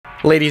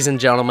Ladies and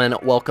gentlemen,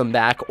 welcome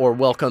back or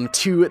welcome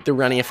to the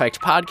Running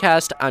Effect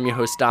podcast. I'm your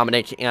host,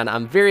 Dominic, and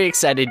I'm very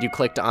excited you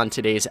clicked on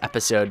today's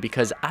episode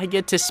because I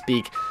get to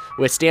speak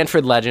with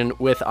Stanford legend,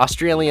 with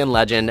Australian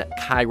legend,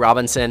 Kai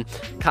Robinson.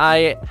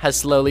 Kai has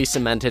slowly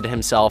cemented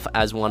himself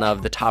as one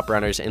of the top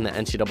runners in the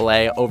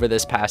NCAA over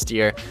this past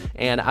year,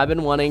 and I've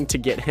been wanting to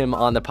get him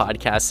on the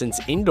podcast since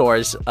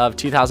indoors of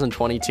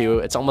 2022.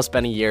 It's almost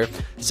been a year,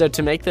 so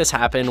to make this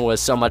happen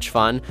was so much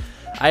fun.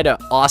 I had an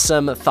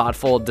awesome,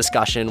 thoughtful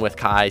discussion with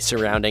Kai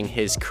surrounding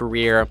his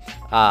career.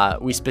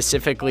 We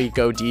specifically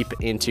go deep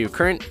into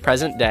current,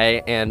 present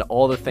day, and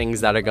all the things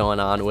that are going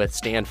on with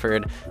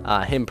Stanford,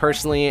 him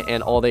personally,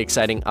 and all the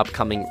exciting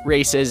upcoming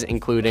races,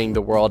 including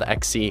the World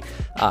XC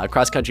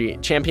Cross Country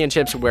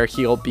Championships, where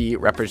he'll be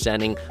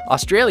representing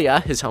Australia,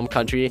 his home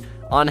country,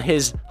 on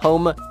his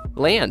home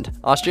land,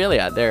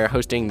 Australia. They're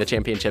hosting the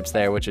championships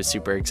there, which is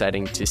super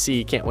exciting to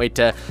see. Can't wait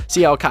to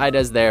see how Kai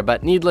does there.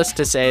 But needless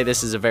to say,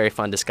 this is a very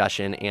fun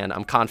discussion, and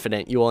I'm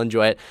confident you will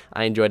enjoy it.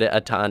 I enjoyed it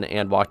a ton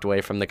and walked away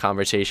from the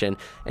conversation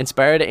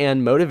inspired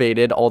and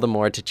motivated all the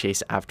more to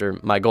chase after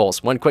my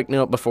goals. One quick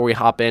note before we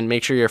hop in,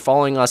 make sure you're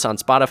following us on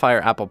Spotify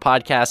or Apple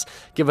Podcasts.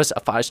 Give us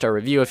a 5-star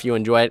review if you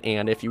enjoy it,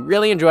 and if you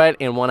really enjoy it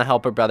and want to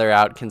help a brother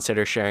out,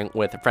 consider sharing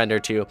with a friend or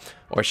two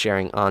or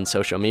sharing on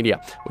social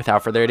media.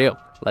 Without further ado,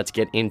 let's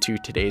get into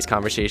today's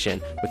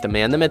conversation with the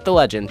man, the myth, the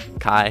legend,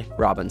 Kai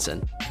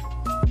Robinson.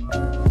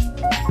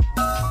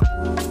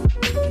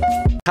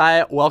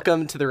 Kai,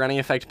 welcome to the Running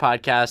Effect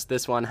podcast.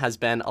 This one has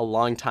been a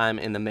long time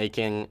in the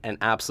making. An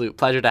absolute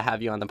pleasure to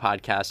have you on the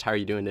podcast. How are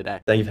you doing today?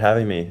 Thank you for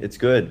having me. It's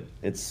good.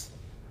 It's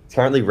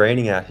currently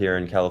raining out here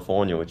in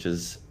California, which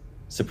is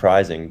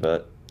surprising,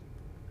 but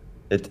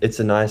it's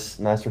a nice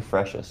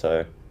refresher.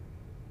 So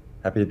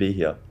happy to be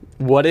here.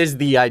 What is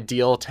the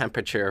ideal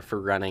temperature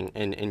for running,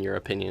 in your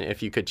opinion,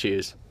 if you could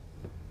choose?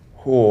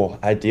 Oh,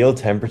 ideal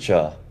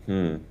temperature.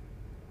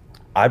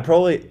 I'd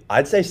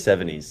say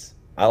 70s.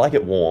 I like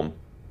it warm.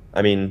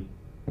 I mean,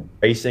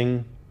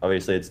 racing,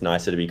 obviously it's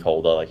nicer to be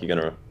colder. Like, you're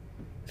gonna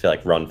feel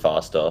like run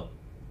faster.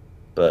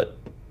 But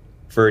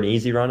for an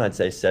easy run, I'd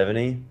say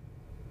 70.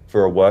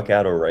 For a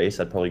workout or race,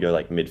 I'd probably go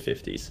like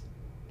mid-50s.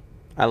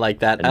 I like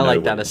that. And I no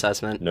like that wind.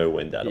 assessment. No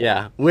wind at all.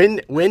 Yeah,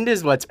 wind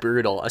is what's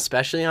brutal,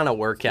 especially on a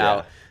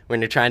workout when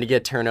you're trying to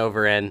get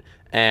turnover in,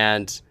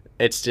 and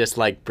it's just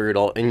like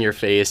brutal in your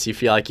face. You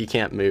feel like you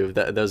can't move.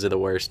 Those are the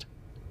worst.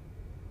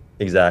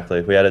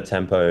 Exactly. We had a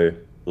tempo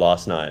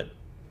last night,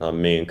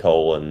 me and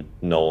Cole and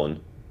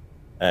Nolan,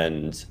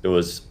 and it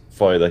was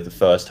probably like the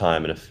first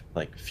time in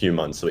a few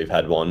months that we've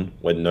had one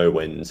with no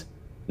wind,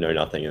 no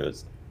nothing.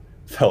 It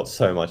felt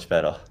so much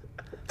better.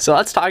 So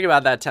let's talk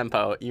about that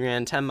tempo. You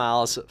ran 10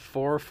 miles,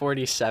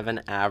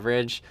 4:47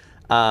 average.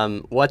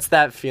 What's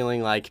that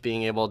feeling like,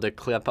 being able to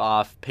clip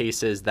off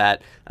paces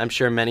that I'm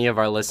sure many of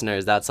our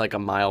listeners, that's like a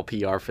mile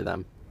PR for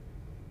them?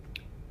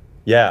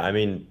 Yeah, I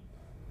mean,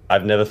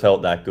 I've never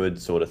felt that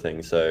good, sort of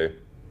thing. So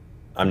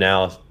I'm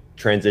now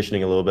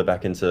transitioning a little bit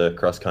back into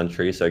cross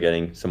country, so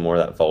getting some more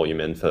of that volume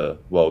in for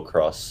World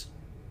Cross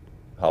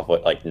halfway,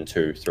 like in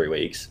 2-3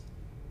 weeks.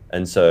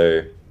 And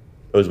so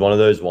it was one of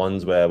those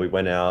ones where we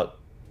went out,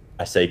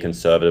 I say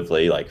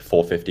conservatively, like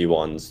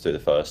 4:51s through the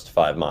first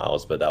 5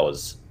 miles, but that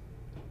was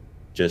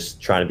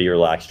just trying to be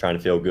relaxed, trying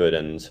to feel good.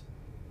 And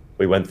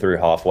we went through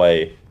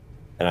halfway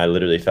and I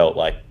literally felt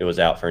like it was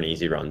out for an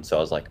easy run. So I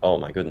was like, oh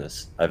my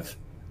goodness, I've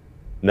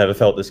never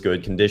felt this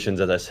good.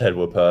 Conditions, as I said,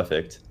 were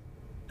perfect.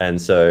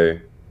 And so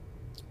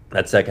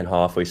that second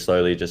half, we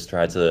slowly just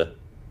tried to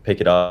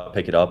pick it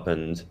up.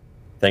 And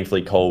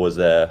thankfully Cole was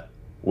there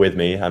with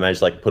me. I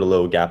managed to put a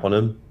little gap on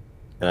him,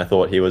 and I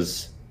thought he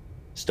was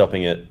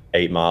stopping at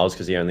 8 miles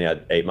because he only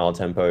had 8-mile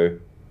tempo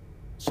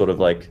sort of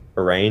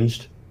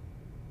arranged.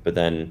 But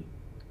then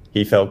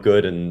he felt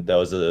good, and there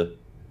was a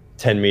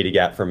 10-meter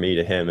gap from me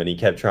to him, and he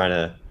kept trying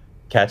to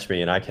catch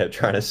me, and I kept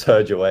trying to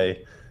surge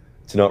away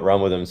to not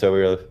run with him. So we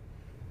were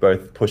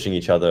both pushing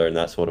each other in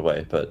that sort of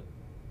way. But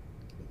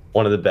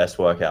one of the best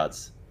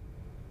workouts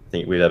I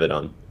think we've ever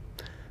done.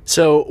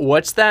 So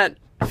what's that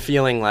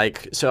feeling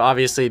like? So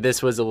obviously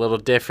this was a little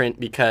different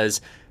because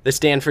the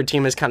Stanford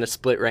team is kind of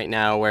split right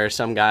now, where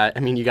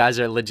you guys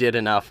are legit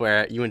enough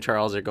where you and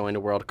Charles are going to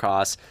World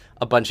Cross.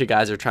 A bunch of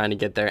guys are trying to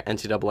get their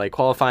NCAA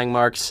qualifying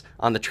marks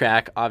on the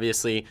track.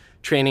 Obviously,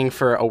 training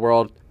for a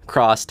World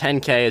Cross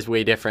 10K is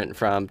way different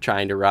from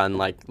trying to run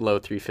low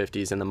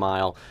 350s in the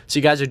mile. So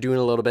you guys are doing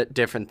a little bit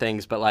different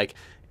things, but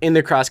in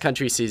the cross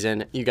country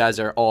season, you guys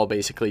are all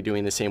basically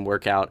doing the same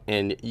workout,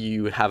 and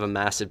you have a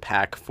massive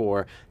pack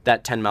for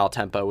that 10-mile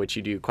tempo, which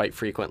you do quite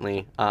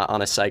frequently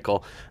on a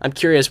cycle. I'm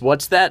curious,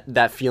 what's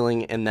that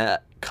feeling and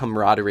that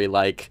camaraderie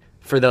like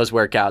for those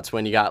workouts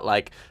when you got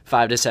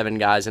 5 to 7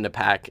 guys in a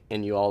pack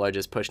and you all are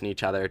just pushing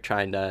each other,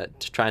 trying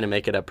to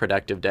make it a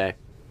productive day?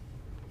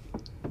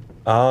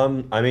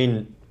 I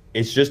mean,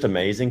 it's just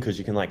amazing because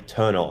you can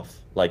turn off.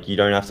 You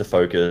don't have to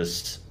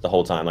focus the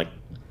whole time.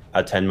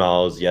 At 10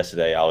 miles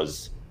yesterday, I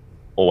was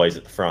always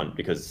at the front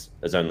because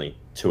there's only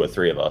 2 or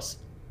 3 of us.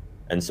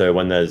 And so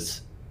when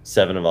there's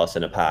 7 of us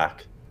in a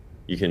pack,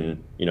 you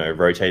can,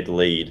 rotate the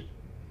lead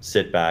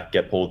sit back,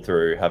 get pulled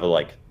through, have a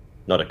like,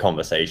 not a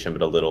conversation,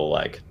 but a little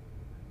like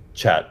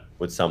chat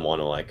with someone,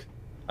 or like,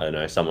 I don't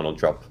know, someone will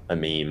drop a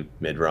meme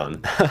mid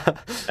run.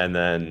 And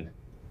then,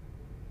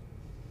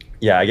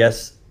 yeah, I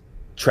guess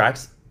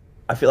tracks,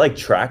 I feel like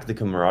track, the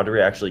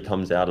camaraderie actually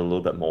comes out a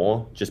little bit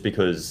more just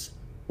because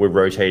we're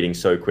rotating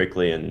so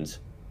quickly, and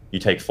you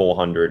take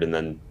 400 and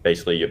then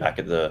basically you're back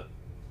at the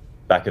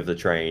back of the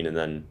train, and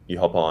then you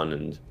hop on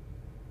and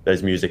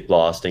there's music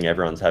blasting,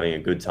 everyone's having a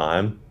good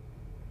time.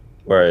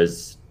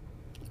 Whereas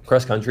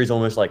cross country is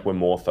almost like we're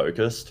more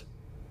focused.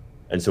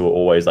 And so we're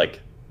always like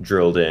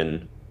drilled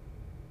in.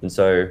 And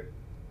so,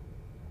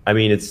 I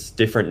mean, it's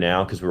different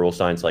now because we're all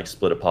starting to like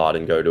split apart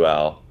and go to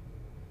our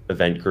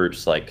event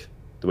groups like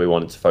that we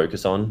wanted to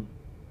focus on.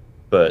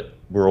 But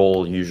we're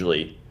all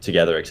usually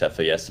together except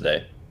for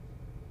yesterday.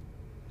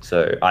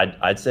 So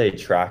I'd say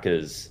track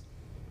is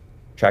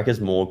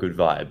more good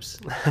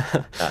vibes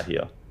out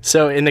here.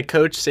 So in the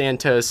Coach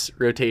Santos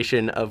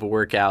rotation of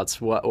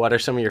workouts, what are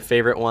some of your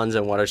favorite ones,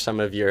 and what are some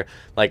of your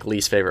like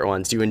least favorite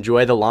ones? Do you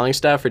enjoy the long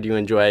stuff, or do you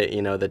enjoy,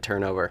 the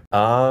turnover?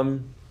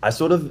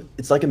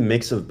 It's like a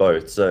mix of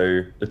both.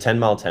 So the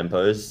 10-mile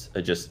tempos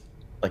are just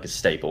like a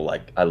staple.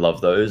 Like I love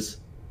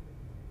those.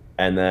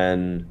 And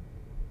then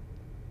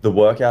the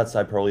workouts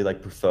I probably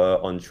like prefer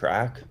on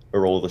track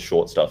are all the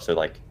short stuff. So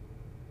like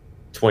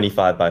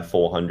 25 by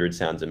 400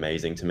 sounds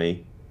amazing to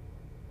me.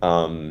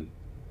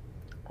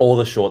 All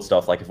the short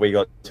stuff, like if we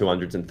got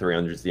 200s and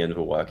 300s at the end of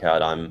a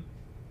workout, I'm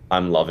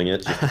loving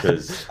it, just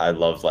because I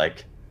love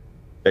like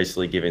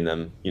basically giving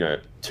them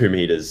 2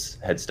 meters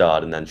head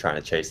start and then trying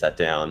to chase that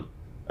down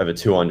over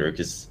 200,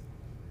 because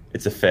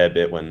it's a fair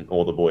bit when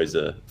all the boys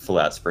are full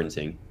out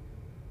sprinting.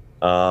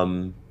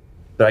 But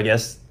I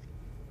guess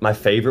my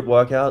favorite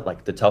workout,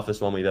 like the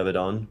toughest one we've ever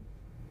done,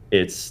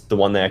 it's the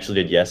one they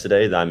actually did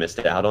yesterday that I missed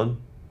out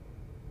on.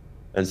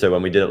 And so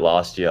when we did it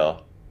last year,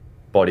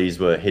 bodies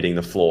were hitting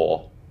the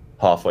floor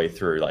halfway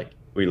through. Like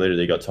we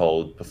literally got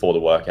told before the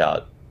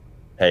workout,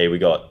 hey, we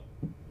got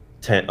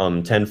 10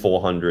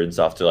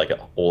 400s after like an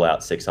all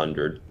out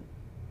 600.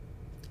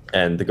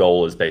 And the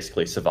goal is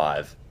basically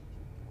survive.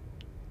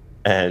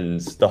 And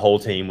the whole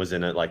team was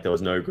in it. Like there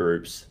was no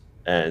groups.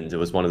 And it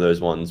was one of those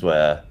ones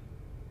where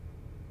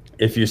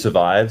if you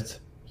survived,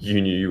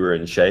 you knew you were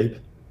in shape.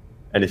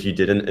 And if you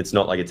didn't, it's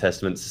not like a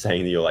testament to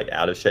saying that you're like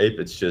out of shape.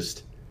 It's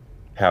just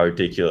how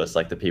ridiculous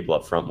like the people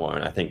up front were.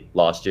 And I think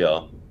last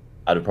year,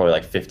 out of probably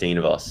like 15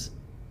 of us,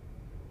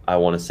 I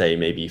want to say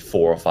maybe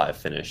 4 or 5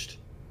 finished.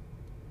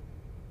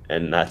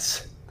 And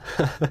that's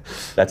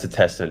a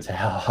testament to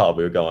how hard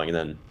we were going. And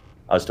then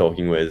I was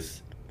talking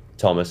with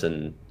Thomas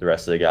and the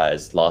rest of the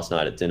guys last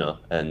night at dinner,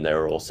 and they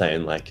were all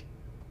saying like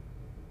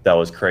that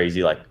was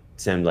crazy. Like it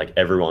seemed like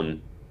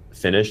everyone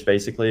finished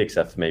basically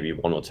except for maybe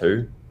 1 or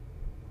 2.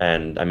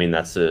 And I mean,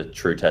 that's a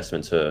true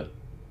testament to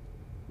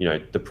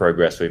the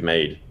progress we've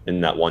made in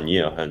that 1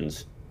 year.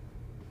 And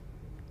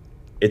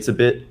it's a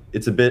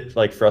bit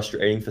like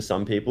frustrating for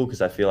some people,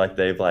 because I feel like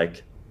they've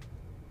like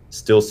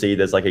still see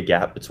there's like a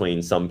gap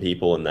between some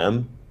people and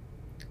them.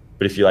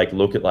 But if you like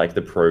look at like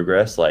the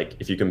progress, like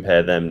if you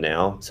compare them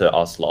now to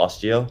us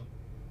last year,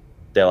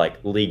 they're like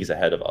leagues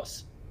ahead of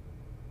us.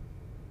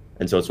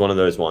 And so it's one of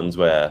those ones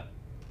where,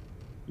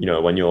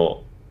 when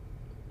you're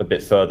a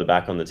bit further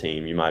back on the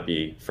team, you might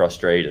be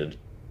frustrated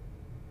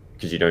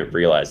because you don't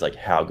realize like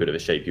how good of a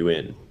shape you're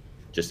in,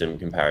 just in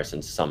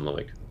comparison to someone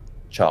like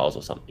Charles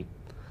or something.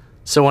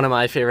 So one of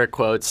my favorite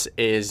quotes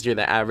is, you're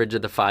the average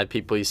of the 5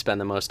 people you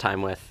spend the most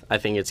time with. I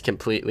think it's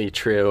completely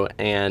true.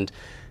 And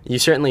you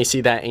certainly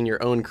see that in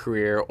your own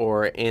career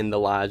or in the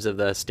lives of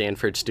the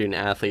Stanford student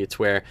athletes,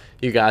 where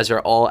you guys are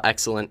all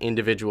excellent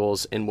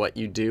individuals in what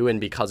you do. And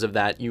because of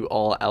that, you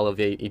all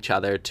elevate each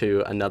other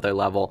to another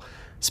level.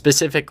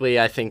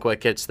 Specifically, I think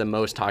what gets the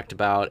most talked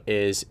about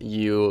is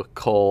you,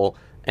 Cole,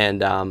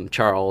 and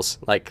Charles.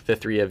 Like the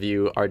 3 of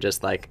you are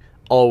just like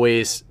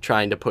always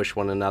trying to push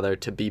one another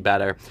to be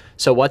better.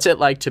 So what's it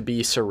like to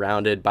be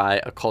surrounded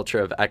by a culture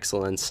of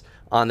excellence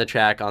on the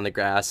track, on the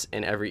grass,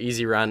 in every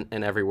easy run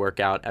and every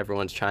workout?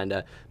 Everyone's trying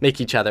to make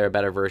each other a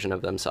better version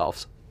of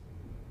themselves.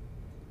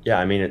 Yeah,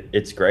 I mean,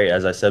 it's great.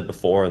 As I said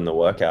before in the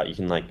workout, you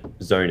can like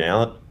zone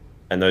out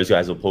and those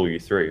guys will pull you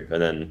through.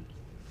 And then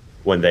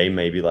when they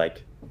maybe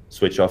like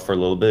switch off for a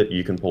little bit,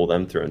 you can pull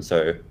them through. And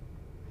so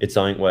it's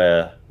something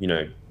where,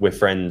 we're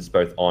friends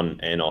both on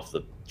and off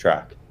the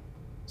track.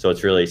 So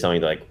it's really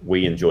something that, like,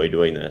 we enjoy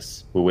doing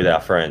this. We're with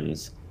our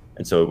friends.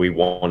 And so we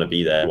want to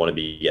be there, want to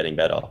be getting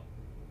better.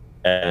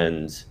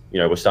 And,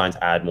 we're starting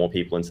to add more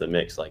people into the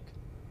mix. Like,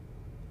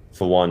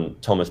 for one,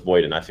 Thomas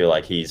Boyden, I feel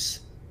like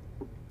he's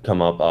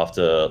come up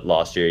after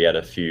last year. He had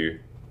a few,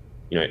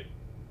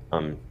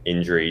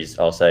 injuries,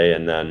 I'll say.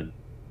 And then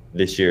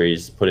this year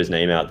he's put his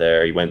name out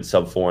there. He went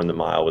sub 4 in the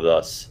mile with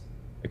us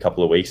a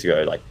couple of weeks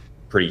ago, like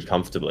pretty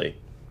comfortably.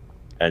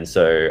 And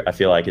so I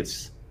feel like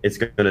it's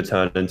going to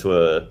turn into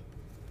a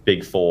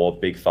big 4,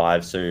 big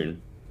 5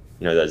 soon.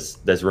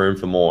 There's room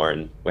for more,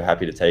 and we're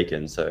happy to take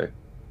in. So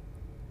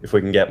if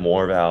we can get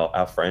more of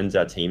our friends,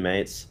 our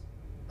teammates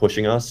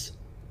pushing us,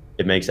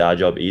 it makes our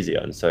job easier.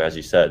 And so, as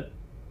you said,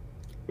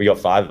 we got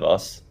 5 of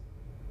us.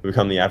 We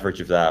become the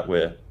average of that.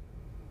 We're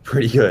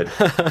pretty good.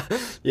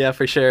 Yeah,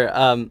 for sure.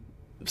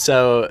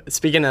 So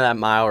speaking of that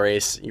mile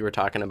race you were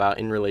talking about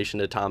in relation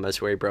to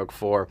Thomas, where he broke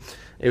 4,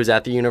 it was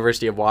at the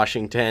University of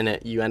Washington.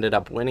 You ended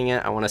up winning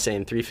it, I want to say,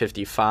 in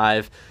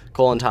 3:55.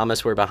 Cole and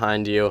Thomas were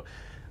behind you.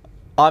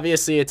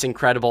 Obviously, it's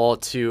incredible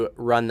to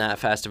run that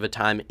fast of a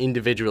time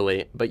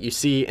individually, but you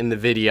see in the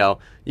video,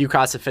 you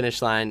cross the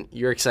finish line,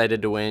 you're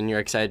excited to win,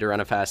 you're excited to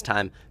run a fast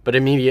time, but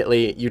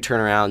immediately you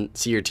turn around,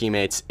 see your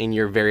teammates, and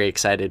you're very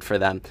excited for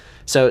them.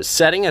 So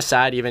setting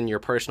aside even your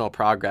personal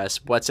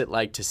progress, what's it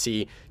like to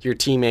see your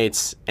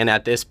teammates, and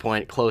at this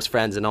point, close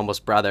friends and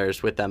almost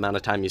brothers with the amount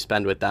of time you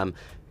spend with them,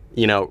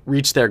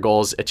 reach their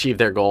goals, achieve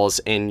their goals,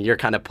 and you're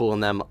kind of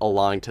pulling them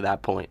along to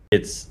that point?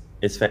 It's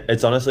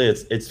honestly,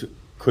 it's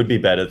could be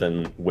better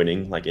than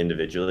winning like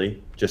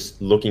individually.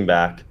 Just looking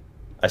back,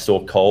 I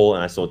saw Cole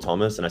and I saw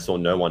Thomas and I saw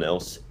no one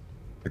else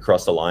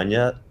across the line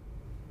yet,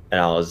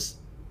 and I was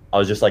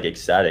just like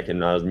ecstatic,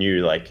 and I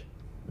knew like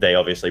they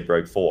obviously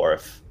broke 4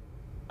 if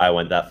I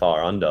went that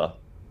far under.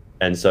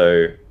 And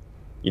so,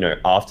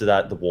 after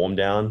that, the warm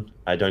down,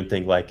 I don't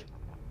think like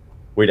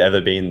we'd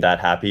ever been that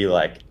happy.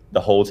 Like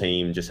the whole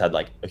team just had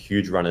like a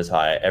huge runner's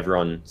high.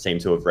 Everyone seemed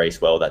to have raced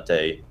well that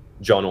day.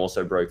 John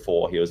also broke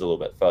 4. He was a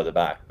little bit further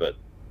back, but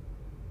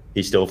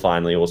he still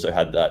finally also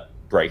had that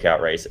breakout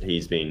race that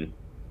he's been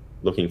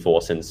looking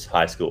for since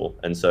high school.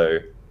 And so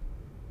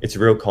it's a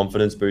real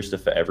confidence booster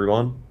for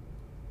everyone.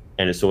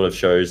 And it sort of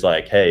shows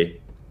like, hey,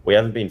 we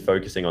haven't been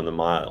focusing on the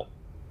mile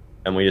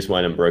and we just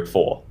went and broke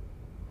 4.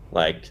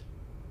 Like,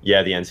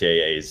 yeah, the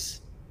NCAA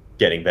is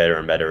getting better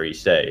and better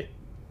each day.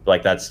 But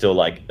like, that's still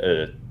like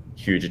a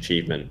huge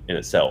achievement in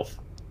itself.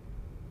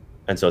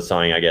 And so it's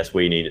something I guess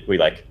we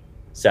like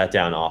sat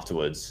down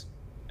afterwards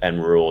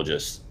and we're all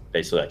just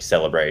basically like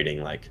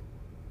celebrating, like,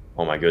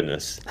 oh my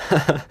goodness,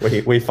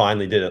 we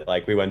finally did it.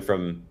 Like we went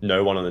from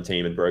no one on the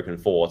team had broken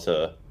 4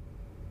 to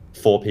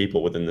 4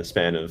 people within the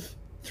span of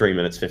 3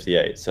 minutes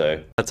 58.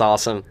 So that's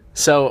awesome.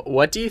 So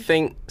what do you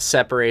think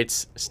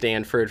separates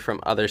Stanford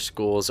from other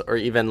schools, or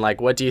even like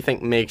what do you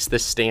think makes the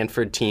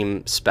Stanford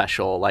team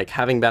special? Like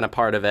having been a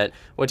part of it,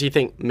 what do you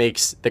think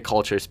makes the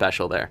culture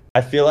special there?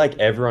 I feel like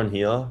everyone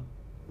here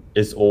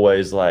is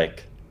always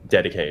like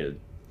dedicated.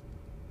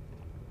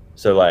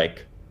 So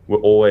like we're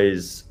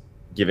always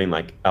giving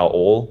like our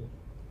all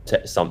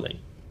to something.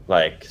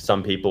 Like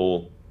some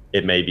people,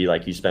 it may be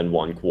like you spend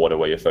 1 quarter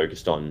where you're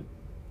focused on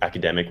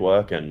academic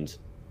work and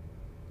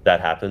that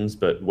happens.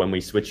 But when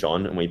we switch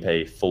on and we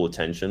pay full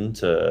attention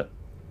to,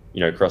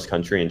 cross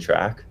country and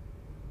track,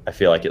 I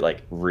feel like it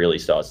like really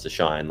starts to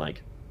shine,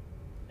 like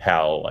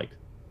how like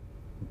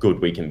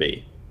good we can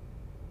be.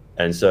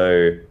 And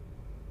so,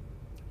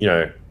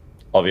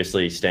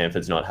 obviously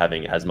Stanford's not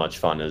having as much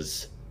fun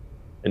as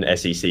an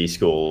SEC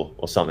school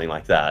or something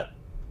like that.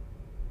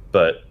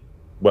 But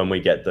when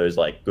we get those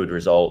like good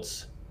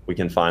results, we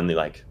can finally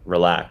like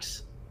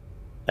relax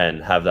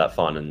and have that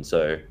fun. And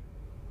so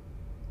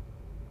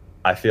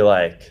I feel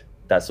like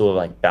that sort of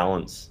like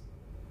balance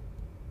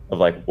of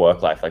like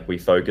work life, like we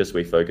focus.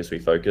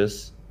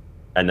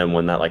 And then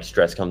when that like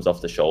stress comes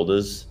off the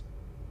shoulders,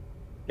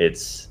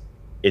 it's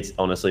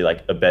honestly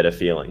like a better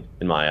feeling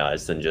in my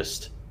eyes than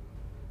just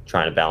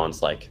trying to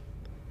balance like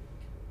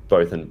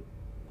both, and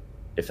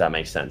if that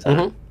makes sense. I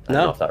don't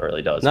know if that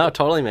really does. No, it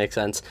totally makes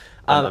sense.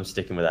 I'm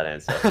sticking with that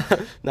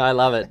answer. No, I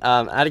love it.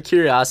 Out of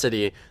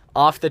curiosity,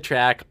 off the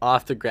track,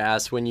 off the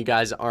grass, when you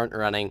guys aren't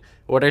running,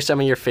 what are some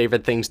of your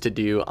favorite things to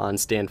do on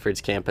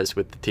Stanford's campus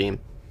with the team?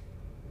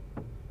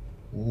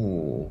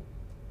 Ooh.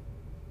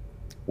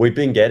 We've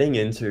been getting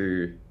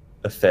into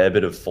a fair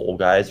bit of Fall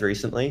Guys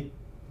recently.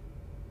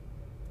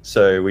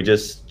 So we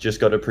just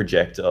got a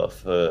projector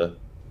for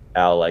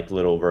our like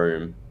little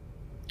room,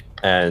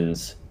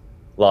 and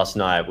last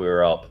night we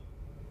were up,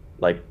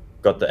 like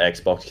got the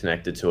Xbox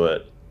connected to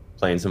it,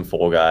 playing some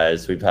Fall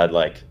Guys. We've had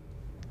like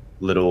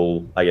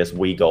little, I guess,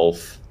 Wii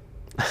golf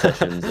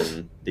sessions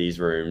in these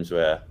rooms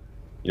where,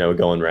 we're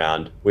going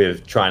around. We're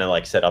trying to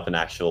like set up an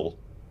actual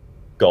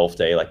golf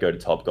day, like go to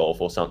Top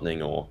Golf or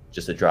something, or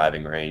just a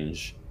driving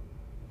range.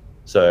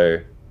 So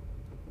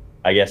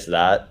I guess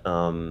that,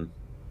 other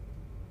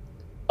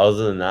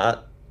than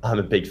that, I'm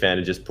a big fan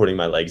of just putting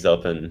my legs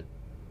up and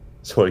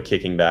sort of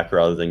kicking back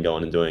rather than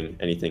going and doing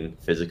anything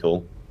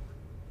physical.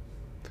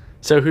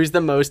 So who's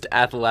the most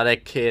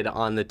athletic kid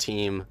on the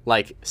team,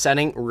 like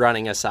setting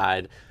running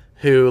aside,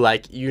 who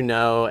like,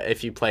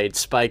 if you played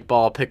spike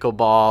ball,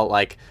 pickleball,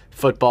 like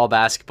football,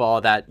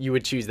 basketball, that you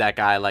would choose that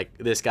guy, like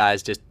this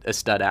guy's just a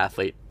stud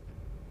athlete?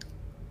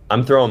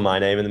 I'm throwing my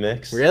name in the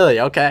mix. Really?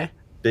 Okay.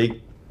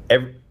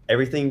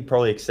 Everything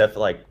probably except for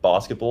like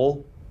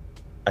basketball,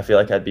 I feel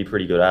like I'd be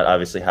pretty good at. I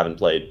obviously haven't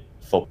played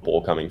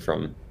football coming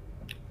from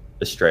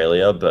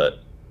Australia, but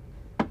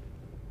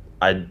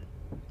I'd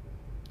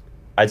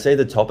say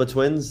the Topper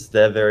twins,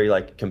 they're very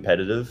like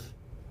competitive.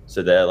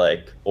 So they're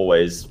like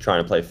always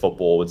trying to play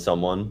football with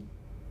someone.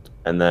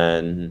 And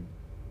then,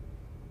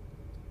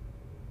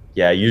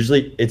 yeah,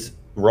 usually it's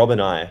Rob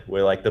and I.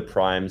 We're like the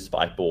prime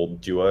spike ball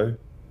duo.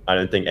 I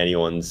don't think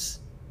anyone's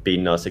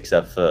beaten us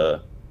except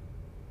for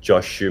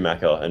Josh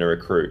Schumacher and a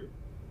recruit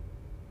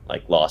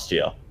like last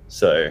year.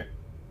 So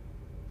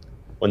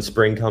when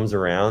spring comes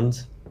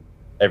around,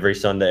 every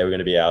Sunday we're going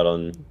to be out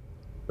on,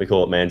 we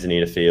call it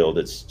Manzanita Field.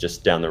 It's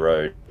just down the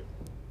road.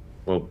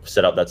 We'll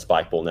set up that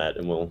spike ball net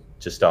and we'll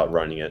just start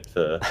running it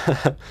for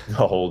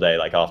the whole day,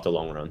 like after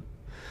long run.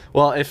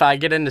 Well, if I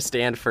get into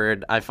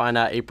Stanford, I find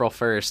out April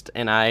 1st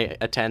and I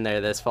attend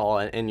there this fall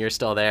and you're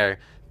still there,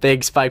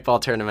 big spike ball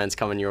tournaments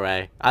coming your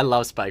way. I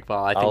love spike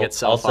ball. I think it's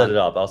so fun.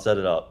 I'll set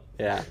it up.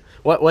 Yeah.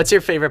 What's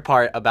your favorite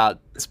part about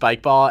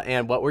spike ball,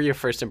 and what were your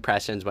first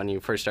impressions when you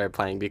first started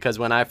playing? Because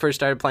when I first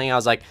started playing, I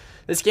was like,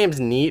 this game's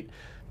neat,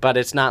 but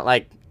it's not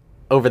like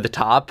over the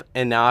top.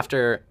 And now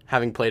after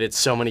having played it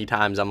so many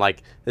times, I'm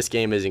like, this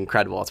game is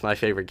incredible. It's my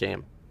favorite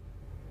game.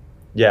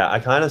 Yeah, I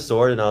kind of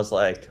saw it and I was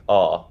like,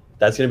 oh,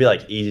 that's going to be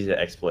like easy to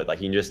exploit.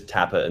 Like you can just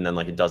tap it and then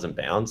like it doesn't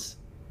bounce.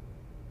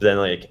 But then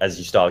like as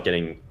you start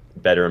getting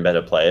better and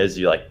better players,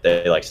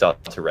 they like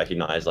start to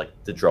recognize like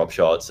the drop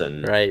shots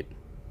and right.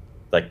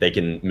 Like they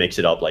can mix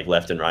it up like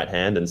left and right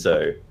hand. And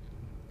so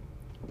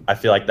I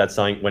feel like that's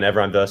something whenever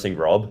I'm versing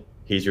Rob,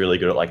 he's really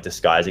good at like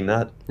disguising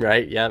that.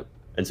 Right. Yeah.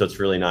 And so it's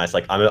really nice.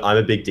 Like I'm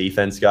a big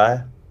defense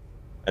guy,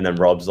 and then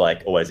Rob's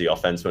like always the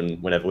offense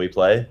whenever we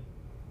play.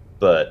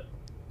 But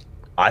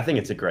I think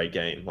it's a great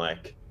game.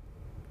 Like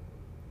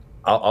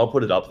I'll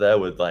put it up there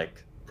with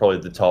like probably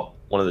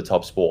one of the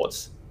top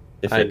sports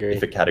if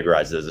it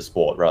categorizes as a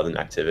sport rather than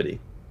activity.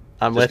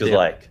 I'm with you.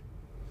 Like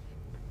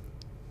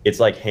it's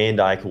like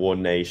hand-eye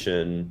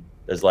coordination.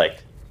 There's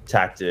like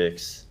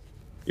tactics.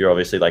 You're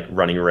obviously like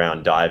running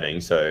around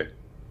diving, so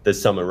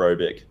there's some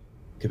aerobic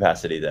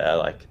capacity there.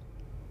 Like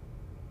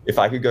if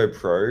I could go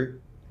pro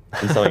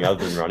in something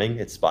other than running,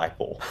 it's spike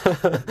ball.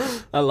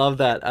 I love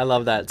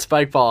that.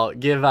 Spike ball.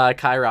 Give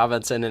Kai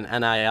Robinson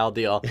an NIL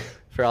deal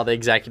for all the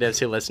executives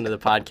who listen to the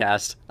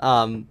podcast.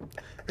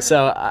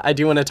 So I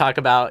do want to talk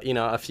about,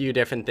 a few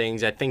different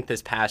things. I think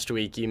this past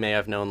week you may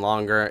have known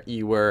longer.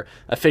 You were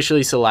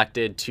officially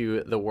selected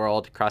to the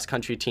World Cross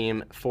Country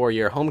team for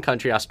your home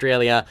country,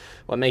 Australia.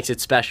 What makes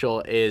it special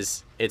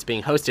is it's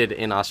being hosted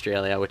in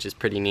Australia, which is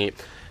pretty neat.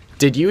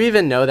 Did you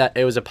even know that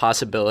it was a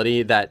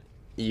possibility that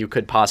you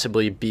could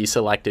possibly be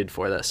selected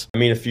for this? I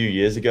mean, a few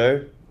years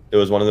ago, it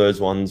was one of those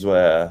ones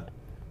where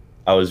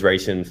I was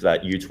racing for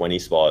that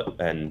U20 spot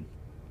and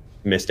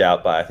missed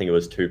out by, I think it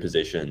was 2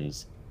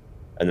 positions.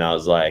 And I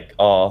was like,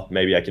 oh,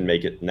 maybe I can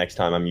make it next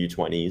time I'm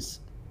U20s.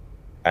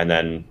 And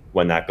then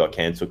when that got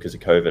canceled because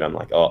of COVID, I'm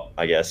like, oh,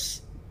 I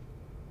guess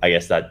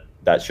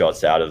that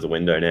shot's out of the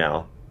window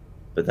now.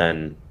 But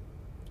then,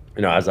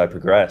 as I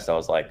progressed, I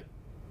was like,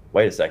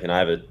 wait a second, I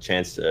have a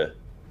chance to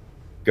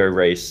go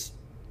race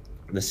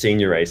the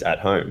senior race at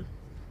home.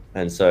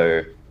 And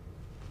so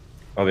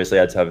obviously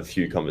I had to have a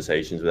few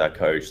conversations with our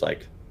coach,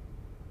 like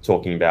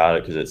talking about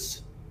it because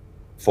it's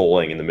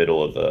falling in the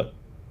middle of the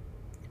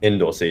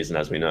indoor season,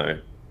 as we know.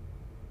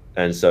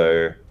 And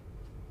so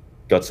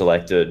got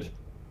selected,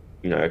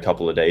 a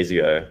couple of days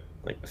ago,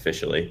 like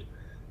officially.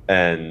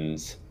 And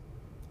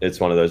it's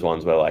one of those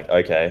ones where like,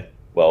 okay,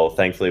 well,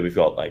 thankfully we've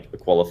got like a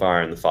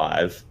qualifier in the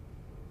 5.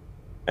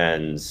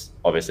 And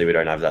obviously we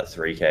don't have that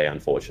 3K,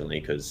 unfortunately,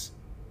 because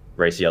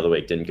race the other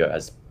week didn't go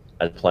as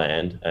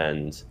planned.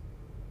 And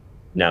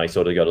now we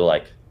sort of got to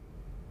like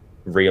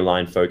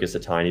realign focus a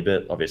tiny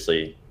bit.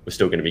 Obviously we're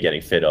still going to be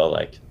getting fitter.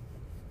 Like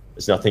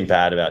there's nothing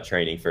bad about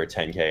training for a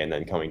 10K and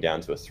then coming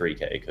down to a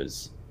 3K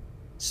because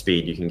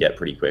speed you can get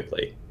pretty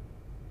quickly.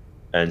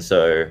 And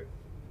so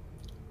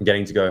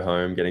getting to go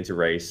home, getting to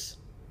race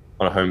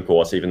on a home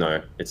course, even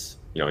though it's,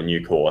 a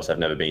new course, I've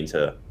never been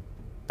to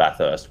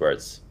Bathurst where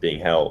it's being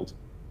held.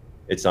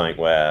 It's something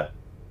where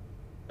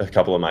a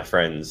couple of my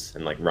friends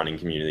and like running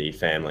community,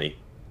 family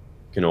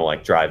can all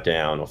like drive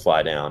down or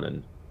fly down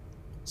and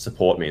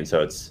support me. And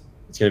so it's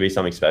going to be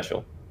something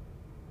special.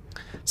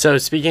 So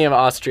speaking of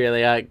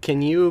Australia,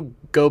 can you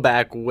go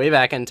way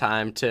back in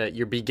time to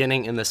your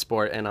beginning in the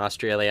sport in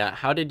Australia?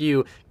 How did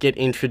you get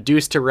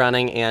introduced to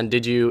running, and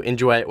did you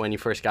enjoy it when you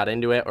first got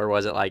into it, or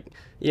was it like,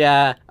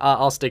 yeah,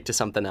 I'll stick to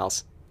something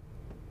else?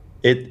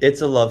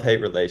 It's a love-hate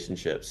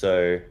relationship.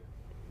 So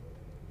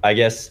I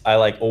guess I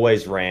like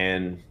always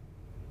ran.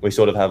 We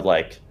sort of have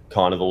like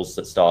carnivals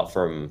that start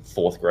from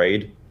 4th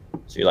grade.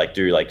 So you like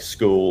do like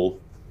school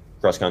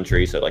cross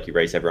country. So like you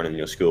race everyone in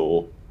your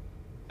school,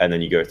 and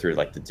then you go through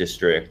like the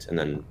district and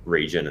then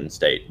region and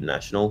state and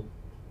national.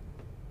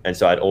 And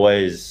so I'd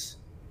always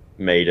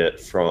made it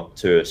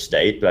to a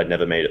state, but I'd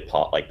never made it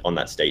on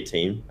that state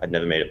team. I'd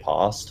never made it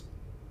past.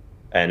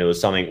 And it was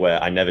something where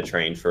I never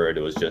trained for it.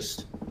 It was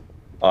just,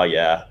 oh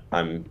yeah,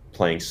 I'm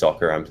playing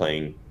soccer, I'm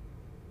playing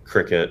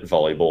cricket,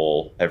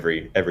 volleyball,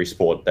 every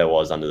sport there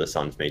was under the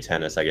sun for me,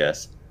 tennis, I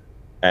guess.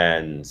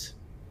 And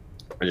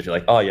I just feel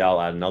like, oh yeah,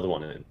 I'll add another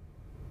one in.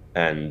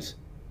 And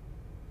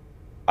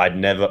I'd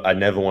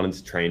never wanted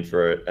to train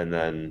for it. And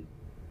then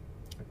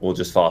we'll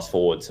just fast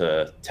forward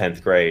to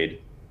 10th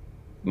grade.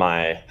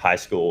 My high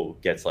school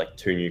gets like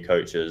 2 new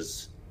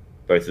coaches,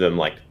 both of them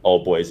like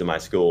old boys in my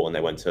school, and they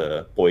went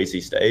to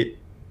Boise State.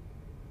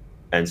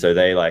 And so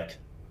they like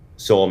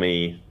saw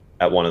me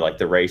at one of like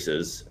the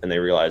races, and they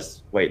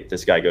realized, wait,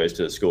 this guy goes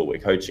to the school we're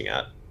coaching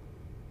at.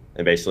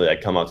 And basically they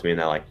come up to me and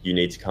they're like, you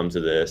need to come to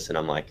this. And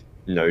I'm like,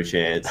 no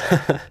chance.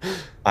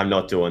 I'm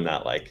not doing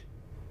that. Like,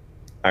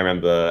 I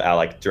remember our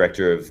like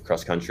director of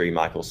cross country,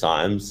 Michael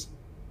Symes,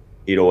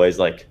 he'd always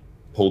like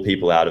pull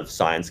people out of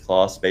science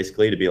class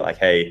basically to be like,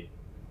 hey,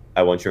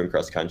 I want you in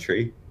cross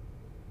country.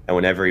 And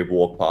whenever he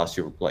walked past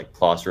your like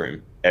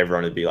classroom,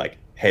 everyone would be like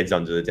heads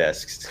under the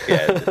desks,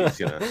 scared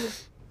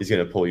that he's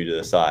gonna pull you to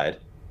the side.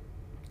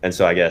 And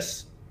so I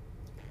guess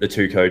the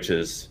two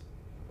coaches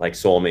like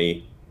saw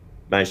me,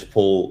 managed to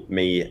pull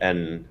me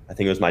and I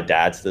think it was my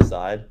dad to the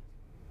side.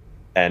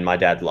 And my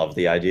dad loved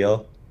the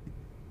idea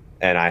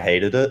and I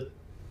hated it.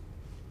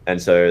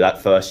 And so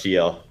that first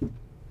year,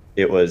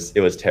 it was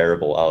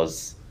terrible.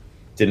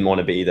 Didn't want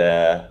to be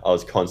there. I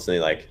was constantly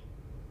like,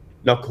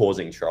 not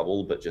causing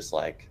trouble, but just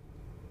like,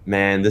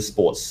 man, this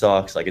sport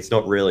sucks. Like, it's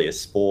not really a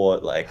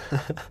sport. Like,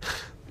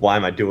 why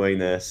am I doing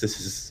this? This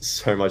is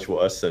so much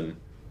worse than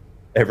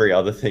every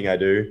other thing I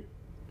do.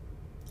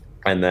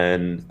 And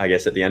then I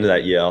guess at the end of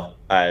that year,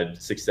 I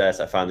had success.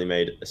 I finally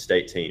made a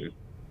state team.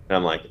 And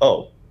I'm like,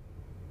 oh,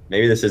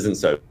 maybe this isn't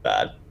so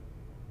bad.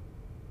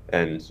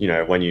 And, you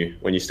know, when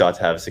you start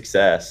to have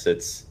success,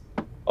 it's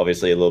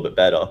obviously a little bit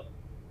better.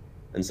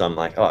 And so I'm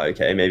like, oh,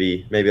 okay,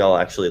 maybe I'll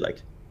actually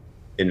like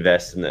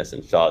invest in this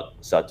and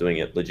start doing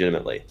it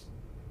legitimately.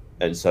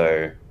 And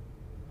so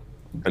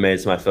I made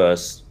it to my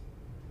first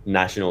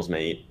nationals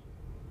meet.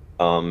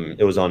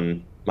 It was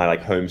on my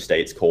like home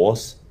states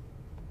course.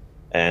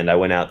 And I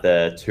went out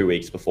there 2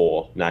 weeks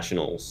before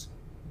nationals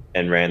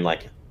and ran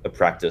like a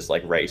practice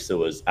like race that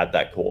was at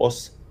that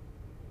course.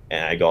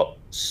 And I got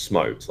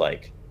smoked.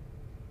 Like,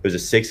 it was a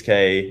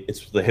 6K.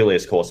 It's the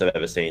hilliest course I've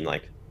ever seen.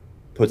 Like,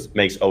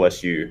 makes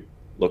OSU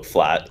look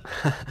flat.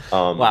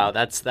 Wow,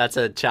 that's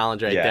a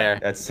challenge right there.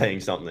 That's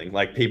saying something.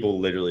 Like, people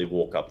literally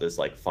walk up this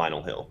like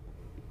final hill.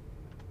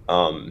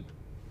 And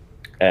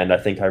I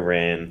think I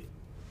ran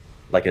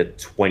like a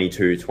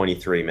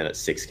 23 minute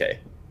 6K.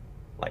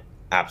 Like,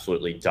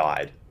 absolutely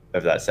died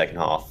over that second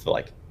half for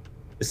like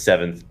the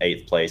 7th,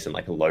 8th place in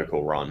like a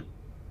local run.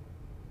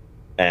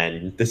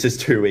 And this is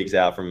 2 weeks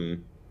out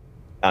from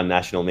our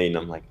national meet, and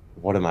I'm like,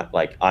 what am I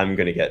like? I'm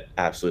gonna get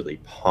absolutely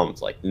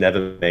pumped. Like,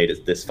 never made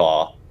it this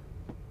far.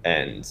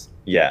 And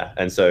yeah,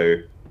 and so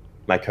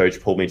my coach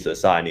pulled me to the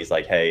side and he's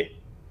like, hey,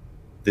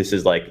 this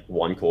is like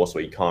one course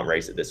where you can't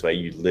race it this way.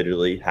 You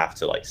literally have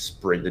to like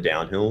sprint the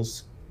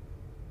downhills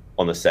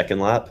on the second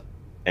lap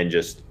and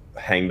just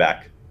hang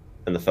back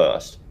in the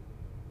first.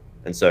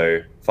 And so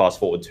fast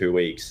forward 2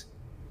 weeks,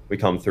 we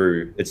come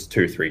through, it's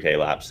 2 3K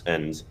laps,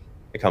 and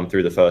I come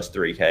through the first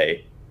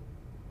 3K.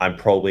 I'm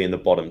probably in the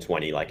bottom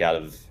 20, like out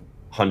of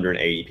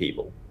 180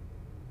 people.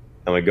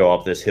 And we go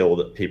up this hill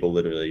that people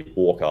literally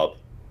walk up.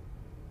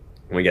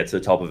 And we get to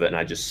the top of it and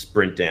I just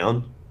sprint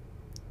down.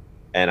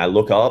 And I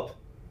look up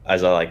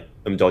as I like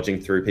am dodging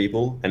through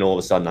people, and all of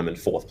a sudden I'm in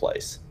 4th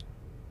place.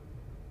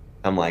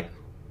 I'm like,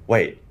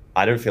 wait,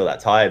 I don't feel that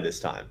tired this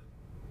time.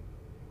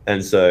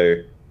 And so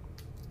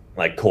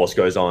like course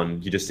goes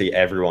on, you just see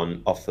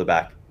everyone off the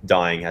back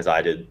dying as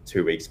I did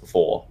 2 weeks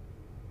before.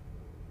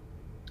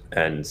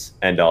 And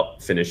end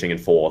up finishing in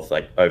 4th,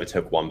 like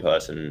overtook one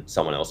person,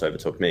 someone else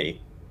overtook me.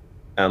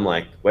 And I'm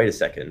like, wait a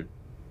second,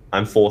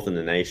 I'm 4th in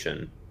the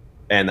nation.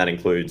 And that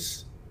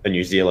includes a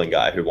New Zealand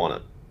guy who won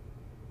it.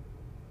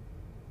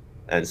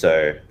 And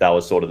so that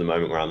was sort of the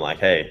moment where I'm like,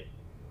 hey,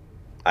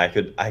 I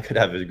could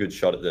have a good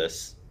shot at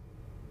this,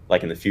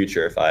 like in the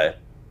future, if I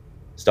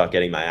start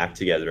getting my act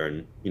together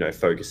and, you know,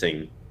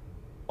 focusing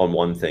on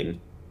one thing.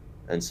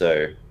 And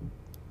so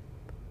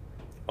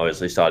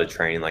obviously started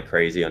training like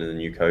crazy under the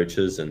new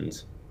coaches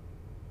and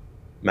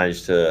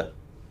managed to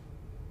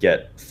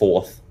get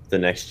 4th the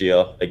next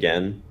year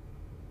again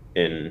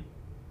in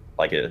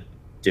like a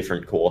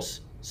different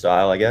course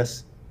style, I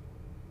guess,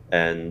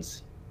 and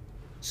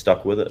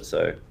stuck with it.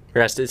 So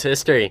rest is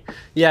history.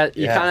 Yeah,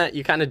 you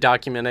kind of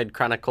documented,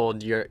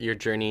 chronicled your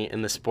journey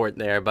in the sport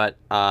there, but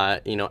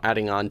you know,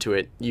 adding on to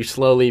it, you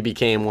slowly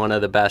became one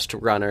of the best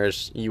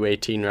runners,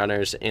 U18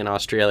 runners in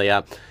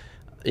Australia.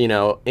 You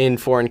know, in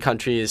foreign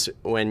countries,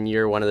 when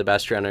you're one of the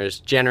best runners,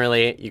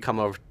 generally you come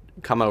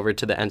over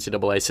to the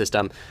NCAA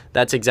system.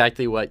 That's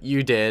exactly what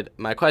you did.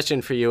 My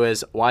question for you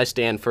is, why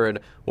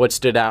Stanford? What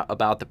stood out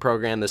about the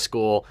program, the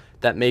school,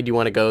 that made you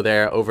want to go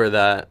there over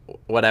the,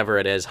 whatever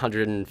it is,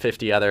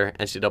 150 other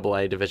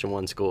NCAA Division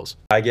I schools?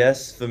 I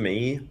guess for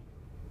me,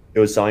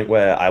 it was something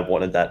where I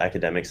wanted that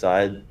academic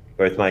side.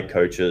 Both my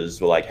coaches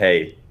were like,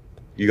 hey,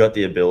 you got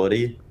the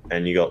ability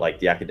and you got like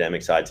the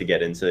academic side to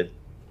get into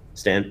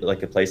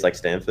like a place like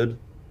Stanford.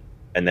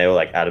 And they were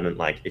like adamant,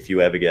 like, if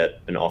you ever get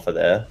an offer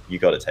there, you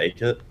got to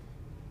take it.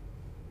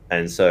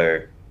 And so,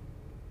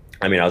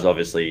 I mean, I was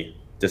obviously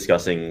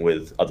discussing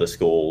with other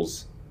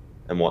schools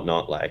and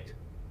whatnot like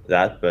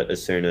that. But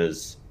as soon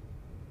as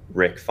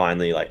Rick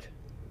finally like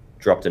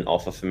dropped an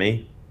offer for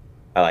me,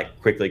 I like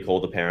quickly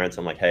called the parents.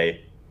 I'm like,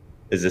 hey,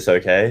 is this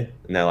okay?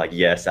 And they're like,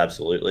 yes,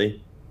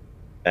 absolutely.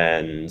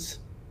 And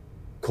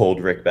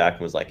called Rick back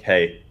and was like,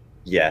 hey,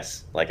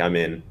 yes, like I'm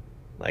in.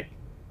 Like,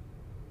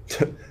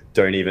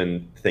 don't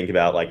even think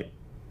about like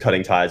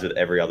cutting ties with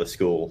every other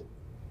school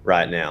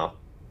right now.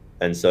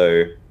 And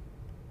so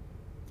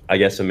I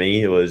guess for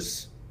me, it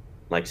was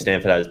like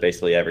Stanford has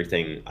basically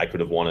everything I could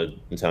have wanted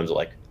in terms of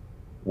like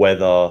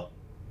weather,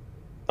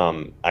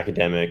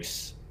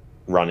 academics,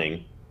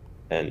 running,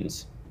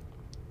 and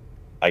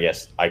I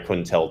guess I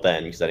couldn't tell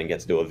then because I didn't get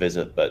to do a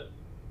visit, but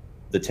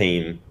the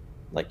team,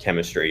 like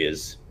chemistry,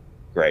 is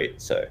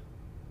great. So,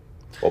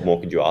 what more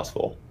could you ask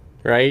for?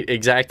 Right,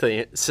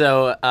 exactly.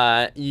 So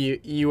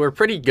you were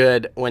pretty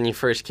good when you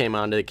first came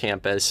onto the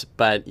campus,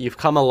 but you've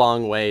come a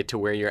long way to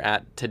where you're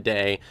at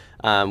today,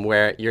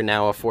 where you're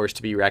now a force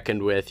to be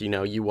reckoned with. You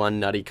know, you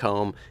won Nutty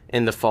Comb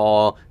in the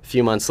fall. A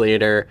few months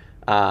later,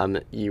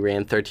 you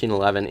ran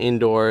 13:11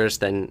 indoors.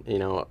 Then, you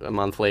know, a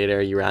month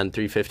later, you ran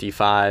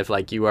 3:55.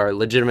 Like, you are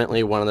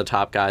legitimately one of the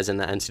top guys in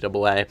the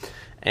NCAA,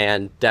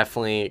 and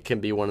definitely can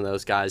be one of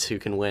those guys who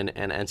can win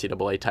an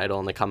NCAA title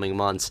in the coming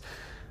months.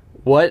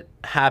 What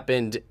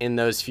happened in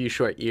those few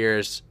short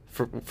years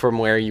from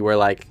where you were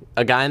like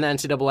a guy in the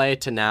NCAA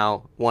to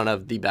now one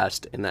of the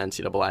best in the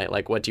NCAA?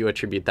 Like, what do you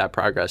attribute that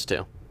progress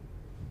to?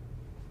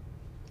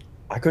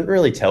 I couldn't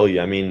really tell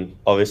you. I mean,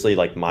 obviously,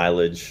 like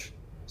mileage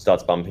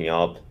starts bumping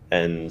up,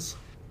 and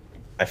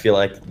I feel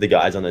like the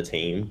guys on the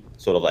team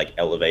sort of like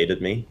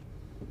elevated me.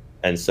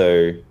 And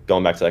so,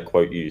 going back to that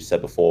quote you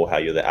said before, how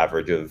you're the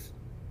average of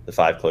the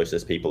 5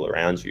 closest people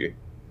around you.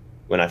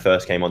 When I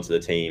first came onto the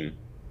team,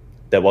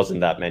 there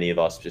wasn't that many of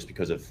us just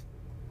because of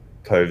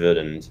COVID,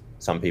 and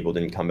some people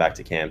didn't come back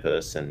to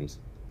campus and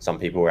some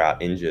people were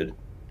out injured.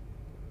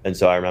 And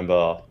so I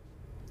remember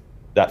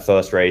that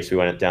first race, we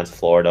went down to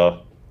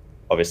Florida.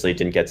 Obviously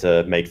didn't get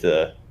to make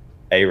the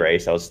A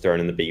race. I was thrown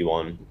in the B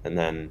one, and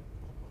then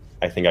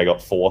I think I got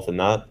 4th in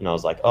that. And I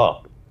was like,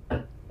 oh,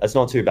 that's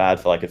not too bad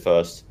for like a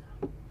first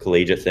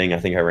collegiate thing. I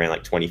think I ran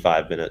like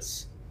 25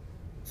 minutes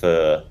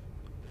for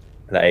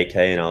the 8K,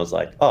 and I was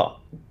like, oh,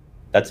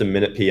 that's a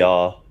minute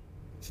PR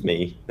for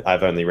me.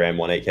 I've only ran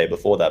 1 8K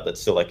before that, but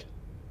still like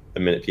a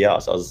minute PR.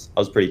 So I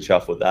was pretty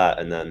chuffed with that.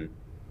 And then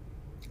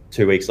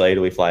 2 weeks later,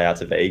 we fly out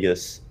to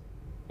Vegas.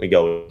 We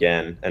go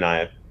again, and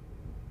I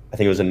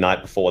think it was a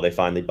night before they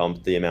finally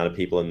bumped the amount of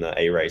people in the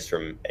A race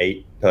from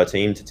 8 per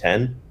team to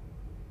 10,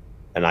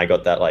 and I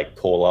got that like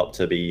call up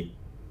to be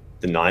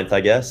the 9th,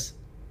 I guess.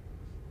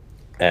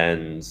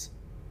 And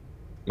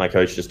my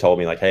coach just told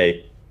me like,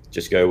 hey,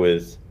 just go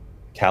with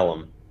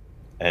Callum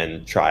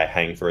and try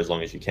hang for as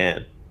long as you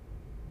can.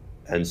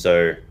 And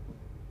so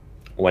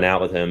went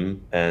out with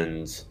him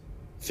and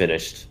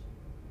finished,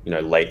 you know,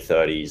 late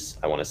 30s,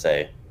 I want to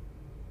say,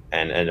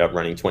 and ended up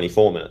running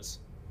 24 minutes.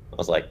 I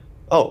was like,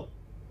 oh,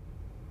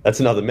 that's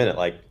another minute.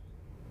 Like,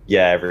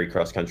 yeah, every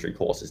cross country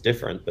course is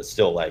different, but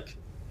still, like,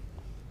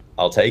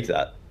 I'll take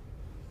that.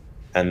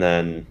 And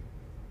then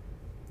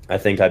I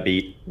think I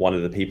beat one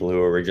of the people who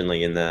were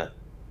originally in the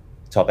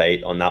top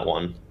 8 on that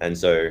one. And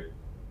so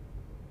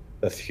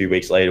a few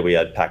weeks later, we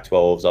had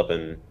Pac-12s up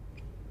in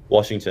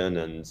Washington,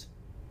 and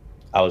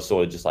I was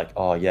sort of just like,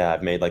 oh yeah,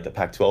 I've made like the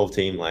Pac-12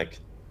 team. Like,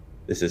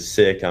 this is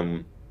sick.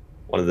 I'm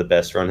one of the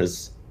best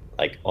runners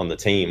like on the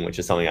team, which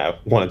is something I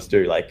wanted to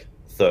do like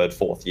 3rd,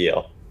 4th year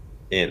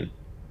in.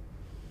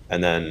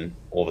 And then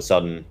all of a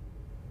sudden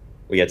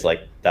we get to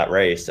like that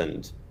race,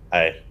 and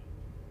I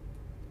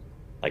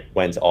like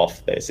went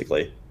off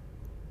basically,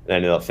 and I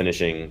ended up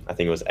finishing, I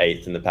think it was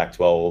 8th in the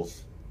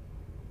Pac-12.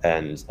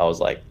 And I was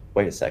like,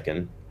 wait a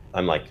second,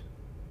 I'm like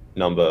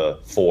number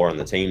 4 on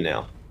the team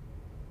now.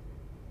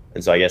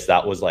 And so I guess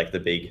that was like the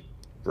big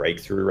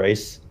breakthrough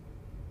race,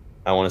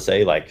 I want to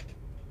say. Like,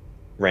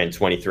 ran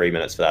 23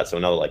 minutes for that, so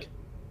another like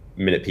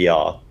minute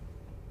PR.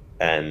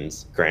 And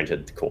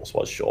granted, the course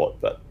was short,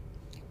 but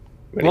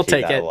we'll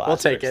take it. We'll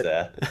take it.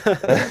 There.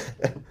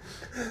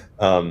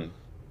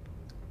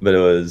 But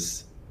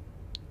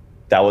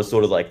that was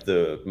sort of like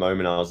the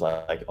moment I was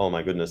like, oh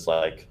my goodness,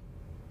 like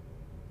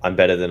I'm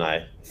better than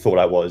I thought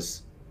I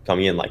was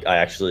coming in. Like, I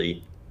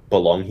actually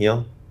belong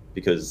here,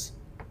 because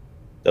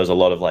there was a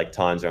lot of like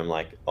times where I'm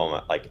like, oh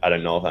my, like I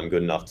don't know if I'm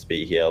good enough to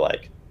be here.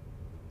 Like,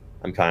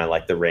 I'm kind of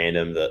like the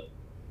random that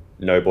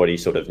nobody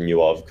sort of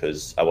knew of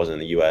because I wasn't in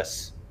the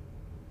US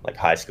like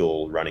high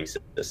school running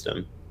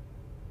system.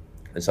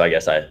 And so I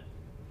guess I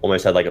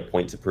almost had like a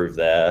point to prove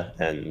there,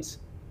 and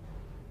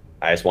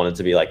I just wanted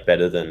to be like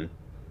better than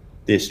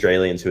the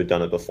Australians who had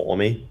done it before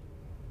me.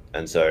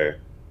 And so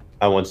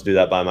I wanted to do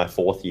that by my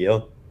 4th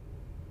year,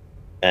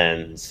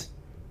 and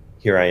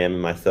here I am in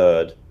my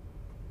 3rd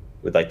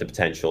with like the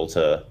potential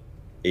to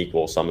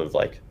equal some of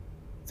like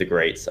the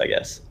greats, I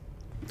guess.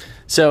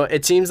 So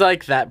it seems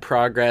like that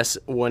progress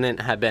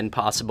wouldn't have been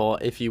possible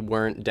if you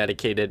weren't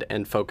dedicated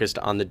and focused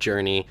on the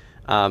journey.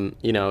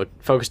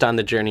 focused on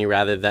the journey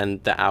rather than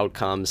the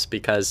outcomes,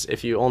 because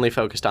if you only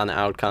focused on the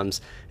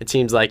outcomes, it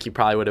seems like you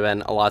probably would have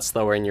been a lot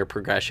slower in your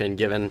progression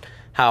given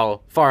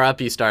how far up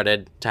you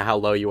started to how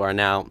low you are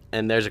now.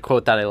 And there's a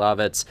quote that I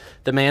love. It's,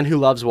 "The man who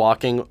loves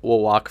walking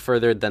will walk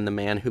further than the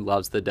man who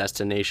loves the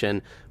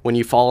destination. When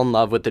you fall in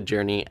love with the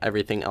journey,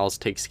 everything else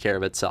takes care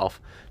of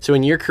itself." So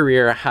in your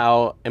career,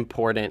 how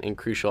important and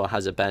crucial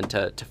has it been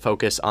to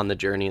focus on the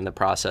journey and the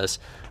process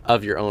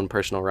of your own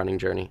personal running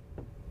journey?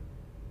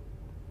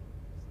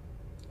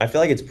 I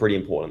feel like it's pretty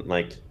important.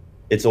 Like,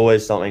 it's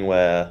always something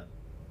where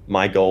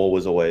my goal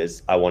was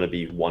always, I want to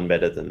be one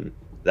better than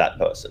that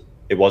person.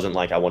 It wasn't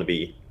like I want to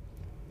be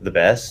the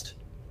best.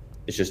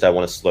 It's just I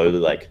want to slowly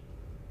like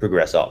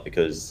progress up,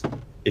 because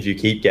if you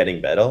keep getting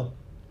better,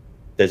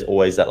 there's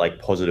always that like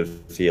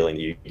positive feeling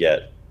you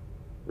get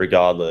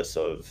regardless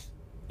of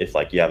if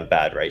like you have a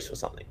bad race or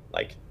something.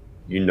 Like,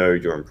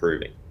 you're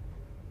improving.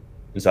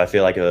 And so I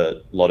feel like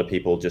a lot of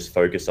people just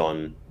focus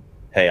on,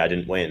 hey, I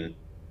didn't win,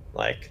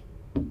 like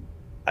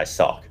I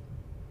suck.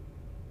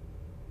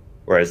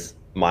 Whereas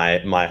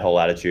my whole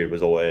attitude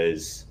was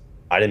always,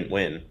 I didn't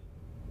win,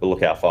 but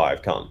look how far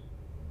I've come.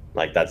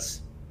 Like,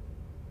 that's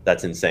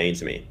insane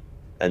to me.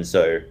 And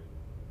so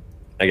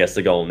I guess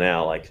the goal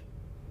now, like,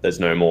 there's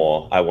no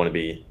more, I want to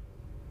be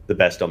the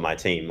best on my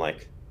team.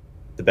 Like,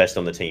 the best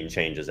on the team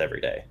changes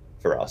every day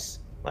for us.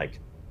 Like,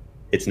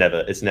 it's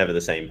never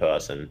the same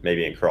person.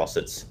 Maybe in cross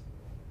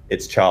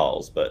it's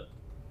Charles, but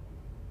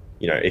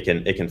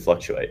it can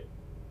fluctuate.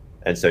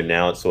 And so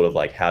now it's sort of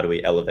like, how do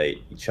we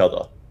elevate each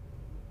other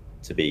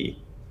to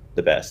be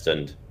the best?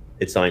 And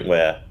it's something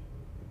where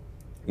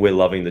we're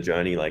loving the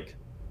journey. Like,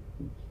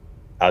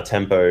 our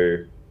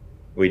tempo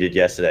we did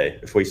yesterday,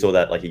 if we saw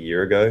that like a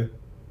year ago,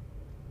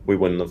 we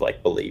wouldn't have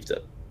like believed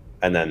it.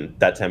 And then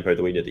that tempo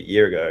that we did a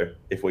year ago,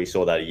 if we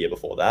saw that a year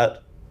before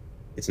that,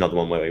 it's another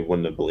one where we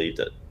wouldn't have believed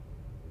it.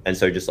 And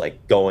so just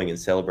like going and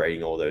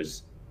celebrating all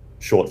those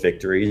short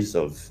victories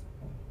of,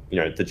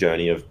 the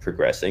journey of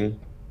progressing,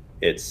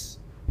 it's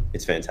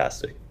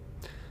fantastic.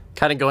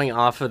 Kind of going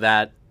off of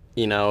that,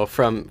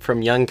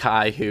 from young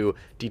Kai, who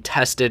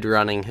detested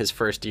running his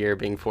first year,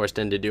 being forced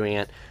into doing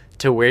it,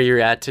 to where you're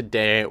at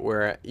today,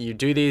 where you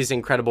do these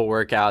incredible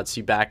workouts,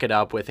 you back it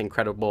up with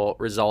incredible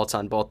results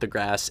on both the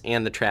grass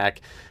and the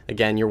track.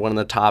 Again, you're one of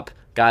the top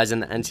guys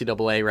in the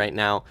NCAA right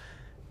now.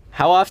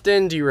 How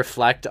often do you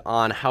reflect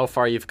on how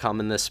far you've come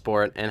in this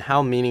sport, and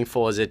how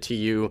meaningful is it to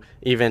you,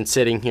 even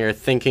sitting here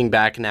thinking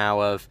back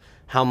now of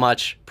how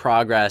much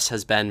progress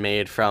has been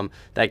made from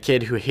that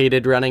kid who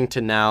hated running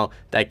to now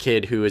that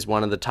kid who is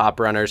one of the top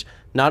runners,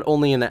 not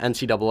only in the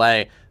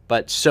NCAA,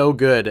 but so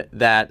good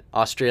that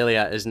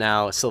Australia is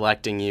now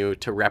selecting you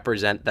to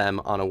represent them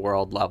on a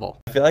world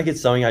level? I feel like it's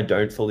something I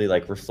don't fully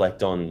like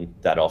reflect on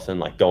that often,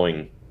 like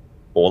going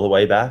all the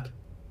way back.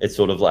 It's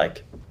sort of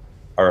like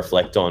I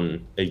reflect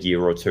on a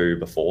year or two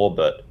before,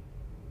 but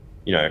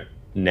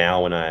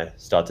now when I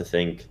start to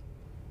think,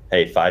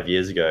 hey, 5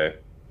 years ago,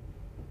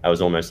 I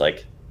was almost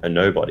like a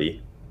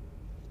nobody,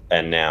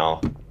 and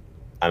now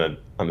I'm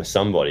a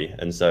somebody.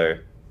 And so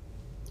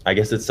I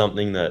guess it's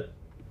something that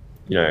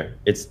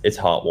it's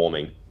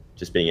heartwarming,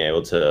 just being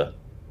able to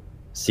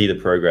see the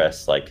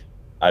progress like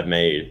I've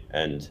made.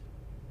 And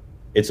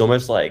it's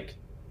almost like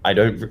I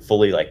don't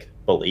fully like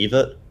believe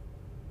it.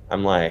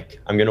 I'm like,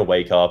 I'm gonna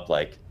wake up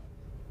like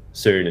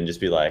soon and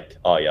just be like,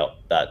 oh yeah,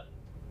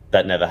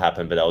 that never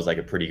happened, but that was like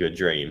a pretty good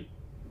dream.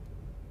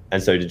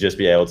 And so to just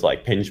be able to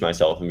like pinch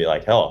myself and be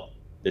like, oh,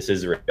 this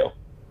is real,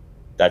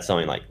 that's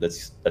something like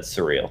that's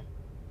surreal.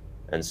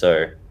 And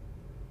so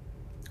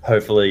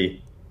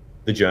hopefully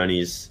the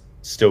journey's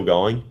still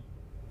going,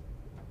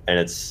 and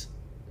it's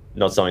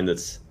not something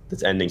that's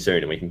ending soon,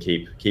 and we can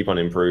keep on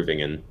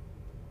improving. And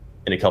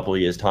in a couple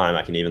of years' time,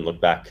 I can even look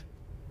back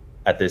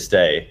at this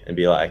day and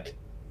be like,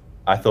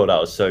 I thought I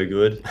was so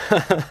good,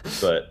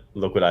 but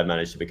look what I've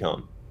managed to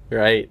become.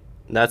 Right.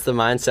 That's the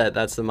mindset.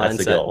 That's the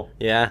the goal.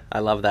 Yeah, I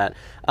love that.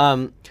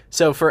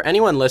 So for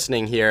anyone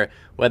listening here,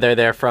 whether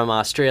they're from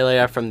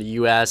Australia, from the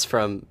US,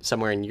 from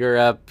somewhere in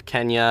Europe,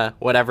 Kenya,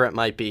 whatever it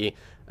might be,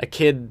 a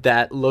kid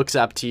that looks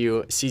up to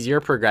you, sees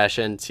your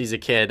progression, sees a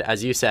kid,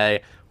 as you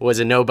say, was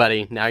a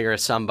nobody, now you're a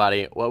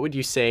somebody. What would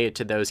you say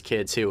to those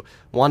kids who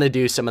want to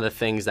do some of the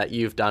things that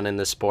you've done in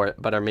the sport,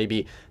 but are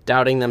maybe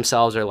doubting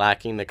themselves or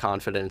lacking the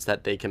confidence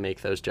that they can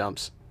make those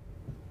jumps?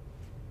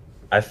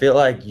 I feel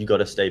like you got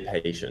to stay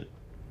patient.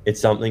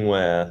 It's something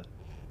where,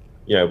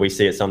 we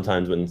see it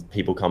sometimes when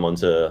people come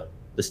onto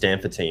the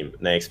Stanford team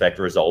and they expect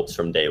results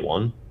from day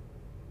one.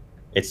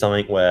 It's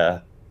something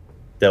where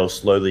they'll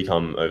slowly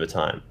come over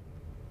time.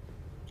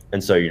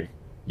 And so you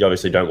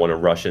obviously don't want to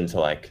rush into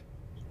like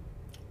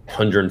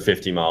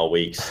 150-mile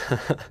weeks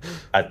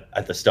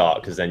at the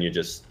start, because then you're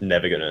just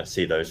never going to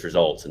see those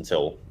results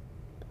until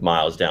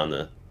miles down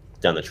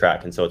the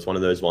track. And so it's one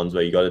of those ones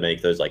where you got to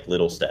make those like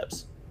little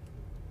steps,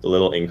 the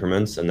little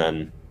increments, and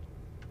then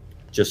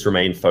just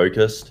remain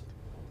focused.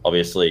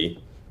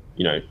 Obviously,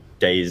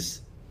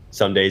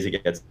 some days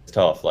it gets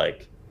tough.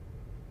 Like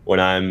when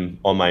I'm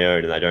on my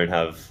own and I don't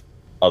have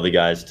other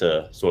guys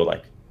to sort of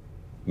like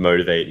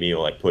motivate me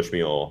or like push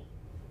me or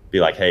be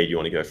like, hey, do you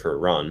want to go for a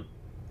run?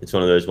 It's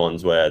one of those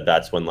ones where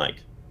that's when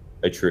like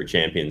a true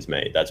champion's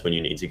made. That's when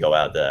you need to go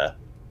out there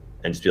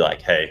and just be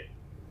like, hey,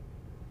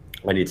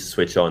 I need to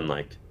switch on.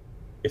 Like,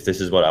 if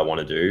this is what I want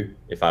to do,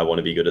 if I want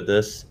to be good at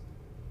this,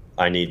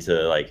 I need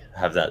to like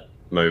have that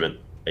moment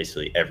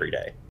basically every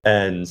day.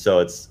 And so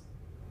it's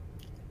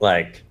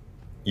like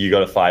you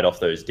got to fight off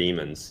those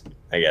demons,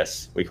 I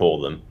guess we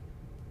call them.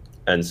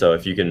 And so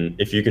if you can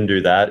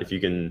do that, if you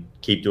can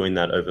keep doing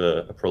that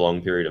over a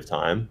prolonged period of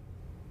time,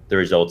 the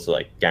results are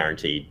like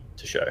guaranteed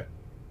to show.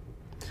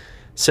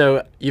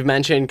 So you've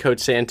mentioned Coach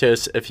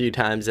Santos a few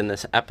times in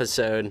this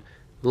episode.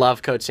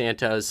 Love Coach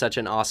Santos, such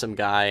an awesome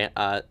guy,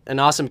 an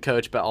awesome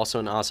coach, but also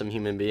an awesome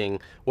human being.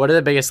 What are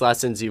the biggest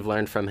lessons you've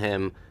learned from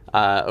him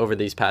over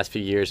these past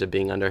few years of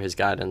being under his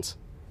guidance?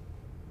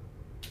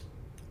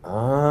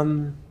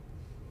 I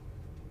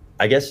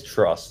guess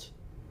trust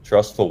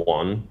for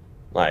one.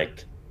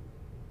 Like,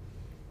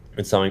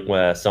 it's something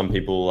where some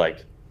people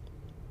like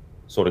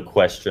sort of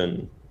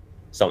question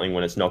something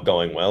when it's not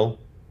going well,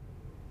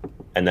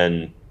 and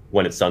then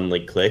when it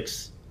suddenly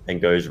clicks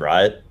and goes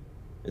right,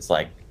 it's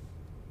like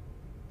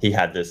he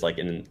had this like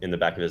in the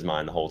back of his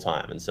mind the whole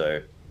time. And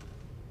so,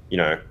 you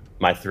know,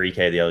 my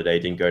 3K the other day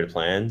didn't go to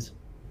plans,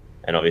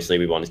 and obviously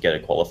we wanted to get a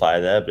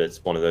qualifier there, but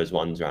it's one of those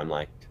ones where I'm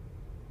like,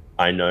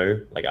 I know,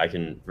 like I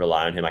can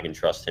rely on him, I can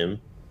trust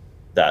him,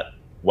 that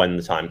when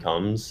the time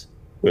comes,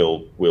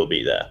 we'll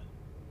be there.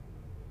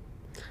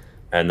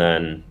 And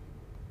then,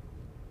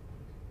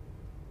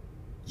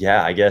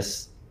 yeah, I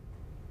guess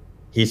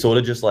he sort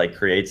of just like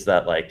creates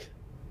that like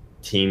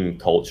team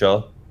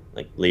culture,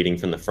 like leading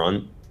from the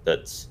front.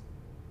 That's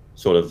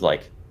sort of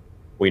like,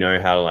 we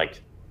know how to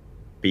like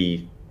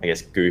be, I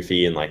guess,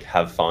 goofy and like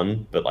have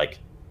fun, but like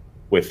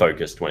we're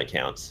focused when it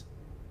counts.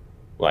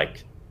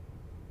 Like,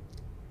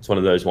 it's one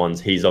of those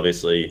ones. He'll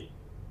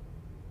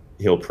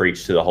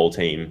preach to the whole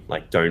team,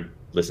 like, don't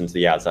listen to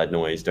the outside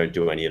noise, don't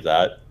do any of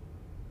that.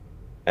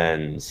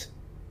 And,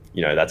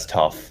 you know, that's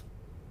tough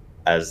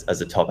as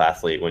a top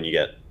athlete when you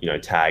get, you know,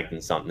 tagged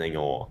in something,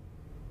 or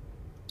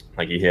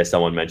like you hear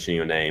someone mentioning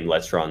your name,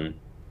 Let's Run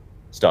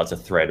starts a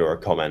thread or a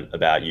comment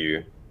about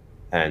you,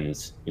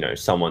 and, you know,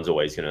 someone's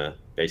always going to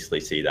basically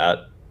see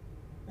that.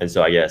 And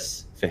so I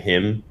guess for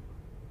him,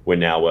 we're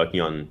now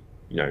working on,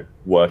 you know,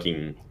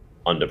 working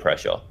under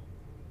pressure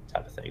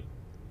type of thing.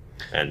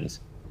 And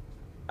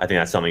I think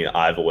that's something that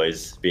I've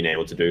always been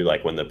able to do.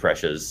 Like when the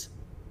pressure's,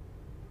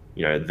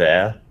 you know,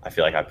 there, I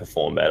feel like I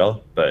perform better,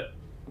 but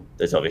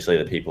there's obviously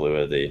the people who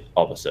are the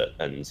opposite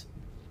and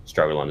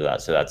struggle under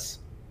that. So that's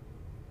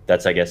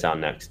I guess our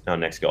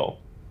next goal.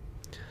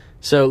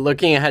 So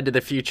looking ahead to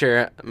the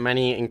future,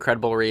 many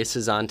incredible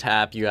races on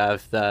tap. You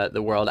have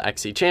the World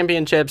XC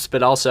Championships,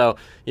 but also,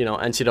 you know,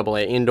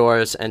 NCAA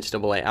indoors,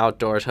 NCAA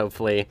outdoors,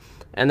 hopefully.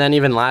 And then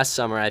even last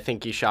summer, I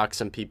think you shocked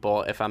some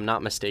people. If I'm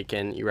not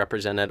mistaken, you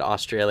represented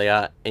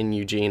Australia in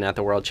Eugene at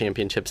the World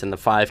Championships in the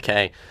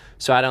 5K.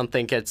 So I don't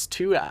think it's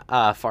too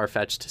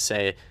far-fetched to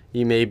say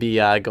you may be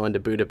going to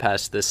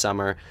Budapest this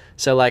summer.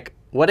 So, like,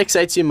 what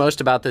excites you most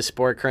about this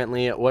sport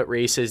currently? What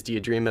races do you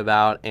dream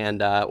about?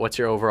 And what's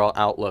your overall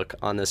outlook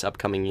on this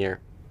upcoming year?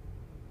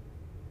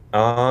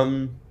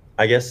 I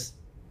guess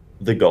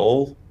the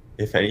goal,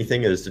 if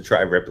anything, is to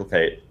try and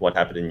replicate what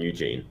happened in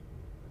Eugene.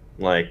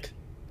 Like,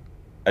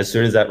 as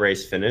soon as that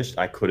race finished,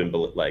 I couldn't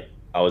believe, like,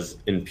 I was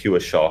in pure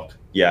shock.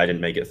 Yeah, I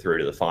didn't make it through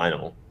to the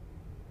final,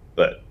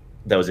 but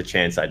there was a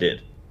chance I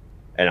did.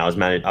 And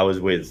I was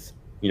with,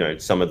 you know,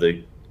 some of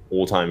the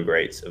all-time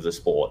greats of the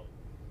sport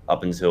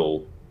up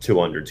until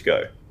 200 to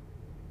go.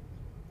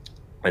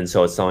 And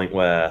so it's something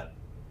where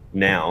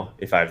now,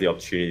 if I have the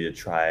opportunity to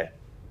try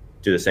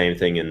do the same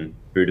thing in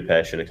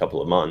Budapest in a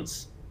couple of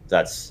months,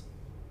 that's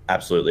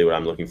absolutely what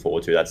I'm looking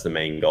forward to. That's the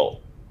main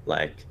goal.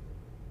 Like,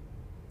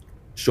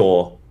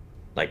 sure,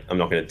 like, I'm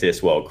not going to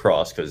diss World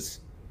Cross because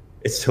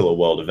it's still a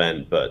world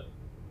event, but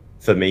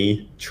for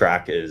me,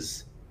 track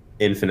is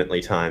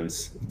infinitely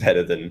times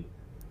better than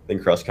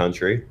cross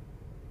country.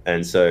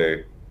 And so,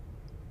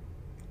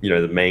 you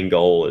know, the main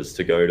goal is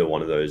to go to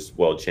one of those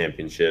world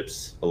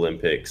championships,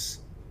 Olympics,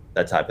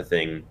 that type of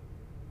thing,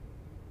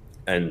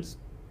 and,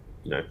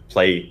 you know,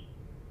 play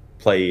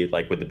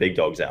like with the big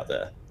dogs out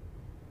there.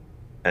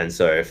 And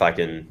so if I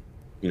can,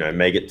 you know,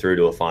 make it through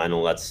to a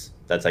final, that's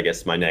I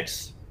guess my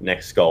next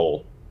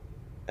goal.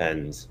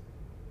 And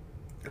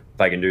if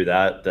I can do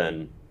that,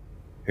 then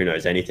who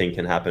knows, anything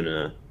can happen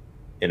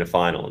in a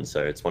final. And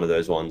so it's one of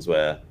those ones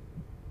where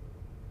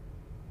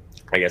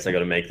I guess I got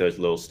to make those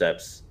little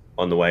steps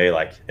on the way.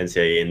 Like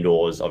NCAA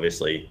indoors,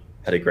 obviously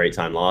had a great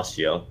time last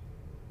year.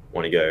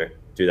 Want to go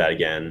do that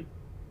again.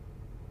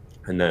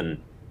 And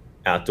then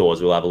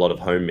outdoors, we'll have a lot of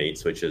home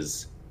meets, which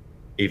is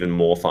even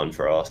more fun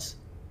for us.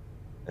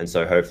 And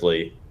so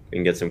hopefully we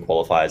can get some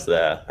qualifiers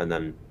there, and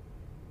then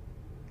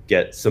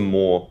get some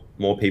more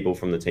people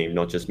from the team,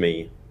 not just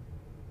me,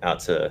 out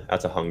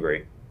to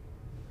Hungary.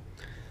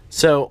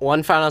 So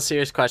one final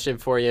serious question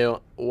for you.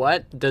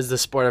 What does the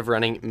sport of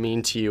running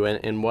mean to you,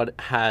 and what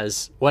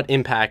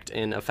impact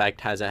and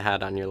effect has it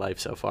had on your life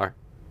so far?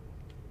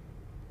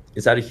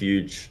 it's had a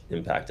huge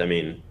impact. I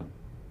mean,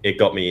 it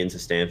got me into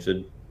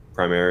Stanford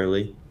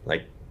primarily.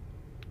 Like,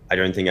 I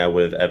don't think I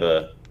would have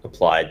ever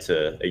applied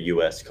to a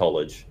US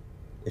college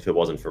if it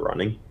wasn't for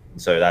running.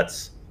 So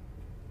that's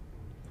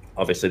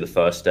obviously the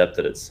first step,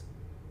 that it's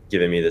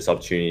given me this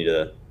opportunity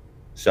to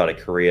start a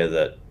career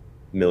that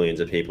millions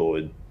of people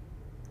would,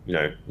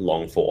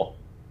 long for.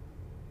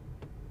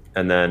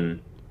 And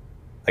then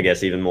I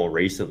guess even more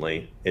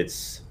recently,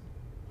 it's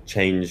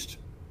changed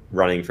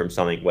running from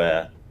something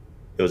where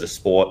it was a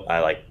sport I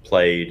like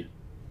played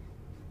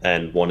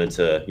and wanted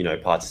to,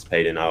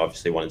 participate in. I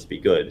obviously wanted to be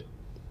good,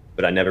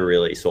 but I never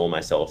really saw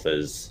myself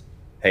as,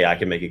 hey, I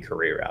can make a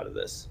career out of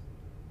this.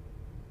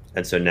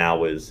 And so now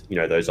with,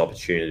 those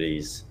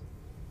opportunities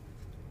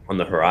on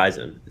the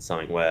horizon, it's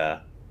something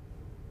where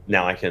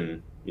now I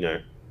can,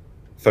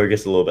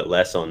 focus a little bit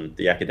less on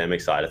the academic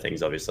side of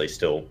things. Obviously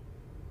still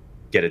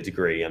get a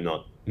degree. I'm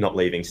not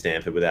leaving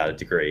Stanford without a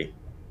degree,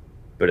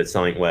 but it's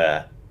something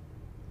where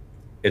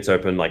it's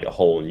opened like a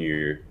whole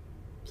new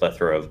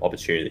plethora of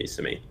opportunities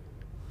to me.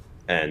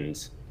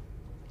 And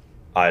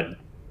I'd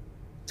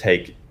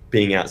take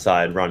being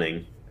outside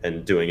running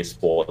and doing a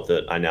sport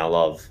that I now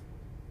love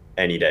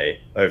any day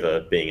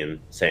over being in,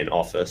 say, an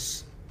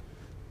office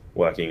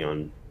working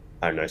on,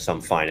 I don't know,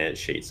 some finance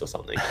sheets or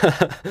something.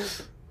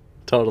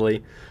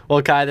 Totally.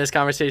 Well, Kai, this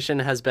conversation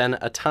has been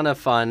a ton of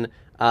fun.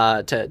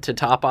 To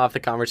top off the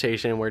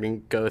conversation, we're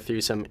going to go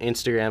through some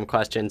Instagram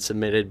questions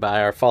submitted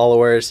by our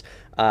followers.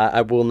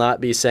 I will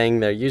not be saying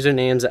their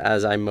usernames,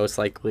 as I most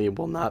likely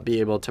will not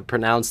be able to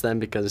pronounce them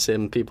because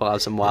some people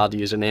have some wild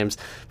usernames.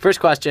 First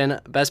question,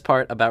 best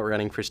part about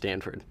running for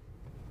Stanford?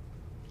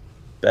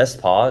 Best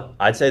part?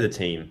 I'd say the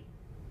team.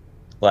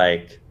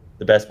 Like,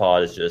 the best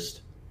part is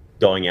just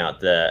going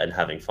out there and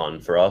having fun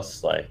for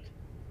us. Like,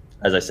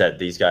 as I said,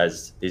 these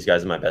guys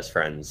are my best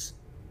friends.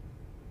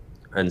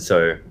 And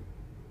so,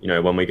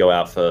 when we go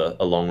out for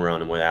a long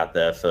run and we're out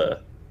there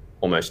for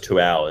almost 2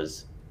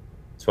 hours,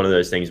 it's one of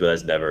those things where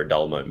there's never a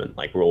dull moment.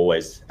 Like, we're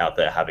always out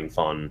there having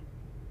fun.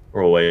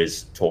 We're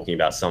always talking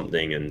about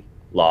something and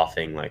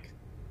laughing. Like,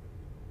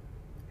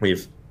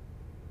 if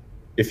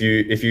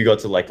you got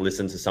to like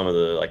listen to some of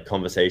the like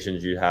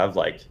conversations you have,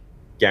 like,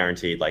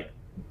 guaranteed like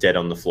dead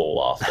on the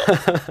floor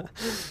laughter.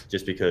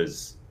 Just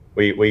because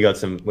we got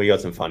some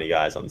funny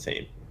guys on the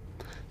team.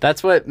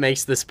 That's what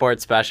makes the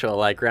sport special.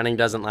 Like, running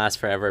doesn't last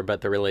forever,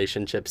 but the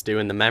relationships do,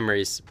 and the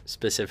memories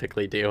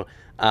specifically do.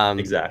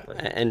 Exactly.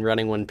 And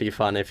running wouldn't be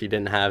fun if you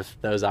didn't have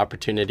those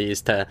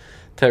opportunities to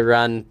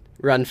run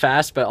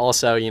fast, but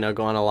also,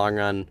 go on a long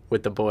run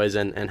with the boys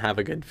and have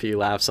a good few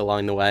laughs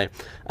along the way.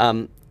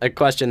 A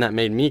question that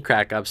made me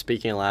crack up,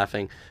 speaking of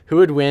laughing, who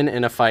would win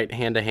in a fight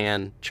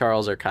hand-to-hand,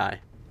 Charles or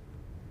Kai?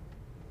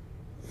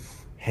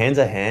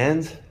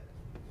 Hand-to-hand?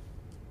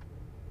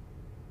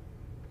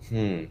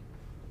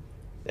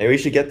 Maybe we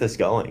should get this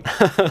going.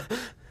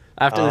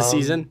 After the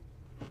season?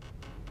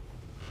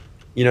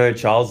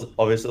 Charles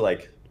obviously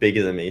like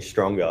bigger than me,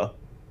 stronger.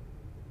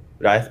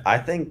 But I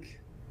think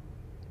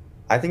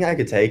I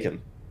could take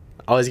him.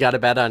 Always got to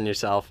bet on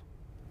yourself.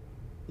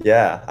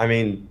 Yeah, I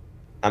mean,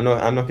 I'm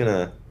not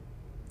gonna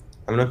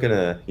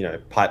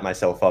pipe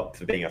myself up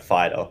for being a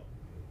fighter.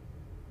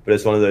 But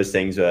it's one of those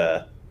things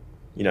where,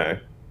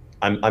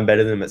 I'm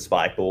better than him at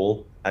spike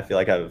ball. I feel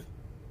like I've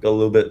got a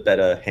little bit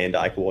better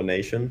hand-eye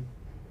coordination.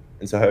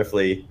 And so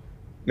hopefully,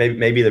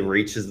 maybe the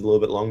reach is a little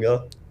bit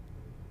longer.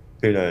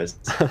 Who knows?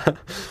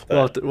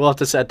 We'll have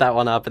to set that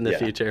one up in the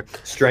future.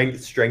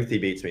 Strength, he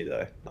beats me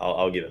though.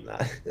 I'll give him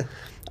that.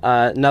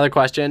 Another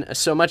question.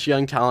 So much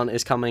young talent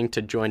is coming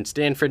to join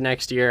Stanford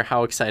next year.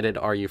 How excited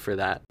are you for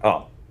that?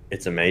 Oh,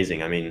 it's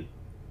amazing. I mean,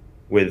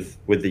 with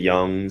the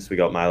youngs, we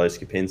got Milo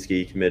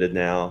Skupinski committed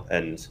now,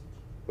 and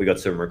we got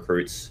some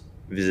recruits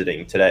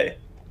visiting today.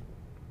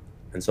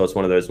 And so it's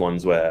one of those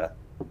ones where,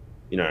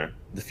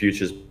 the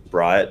future's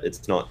bright.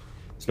 It's not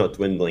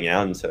dwindling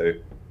out, and so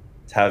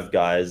to have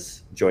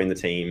guys join the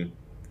team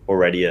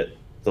already at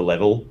the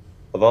level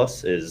of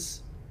us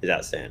is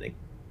outstanding.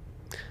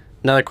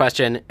 Another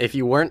question. If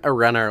you weren't a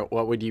runner,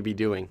 what would you be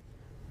doing?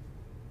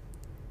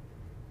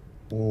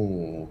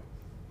 Ooh.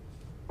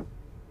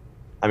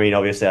 I mean,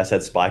 obviously I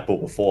said spike ball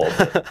before,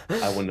 but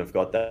I wouldn't have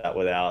got that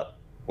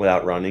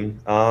without running.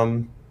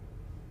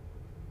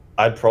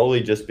 I'd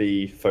probably just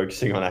be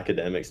focusing on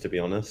academics, to be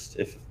honest,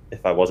 if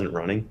I wasn't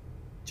running.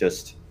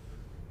 Just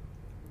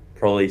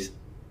probably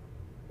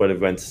would have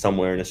went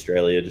somewhere in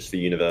Australia just for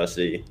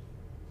university,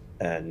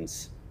 and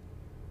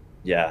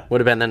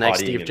would have been the next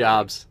Steve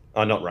Jobs.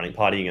 Not running,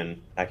 partying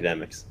and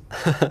academics.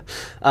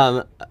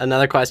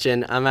 Another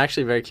question. I'm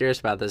actually very curious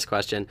about this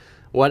question.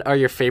 What are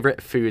your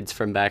favorite foods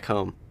from back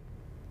home?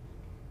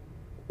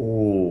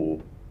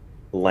 Ooh,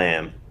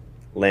 lamb.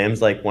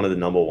 Lamb's like one of the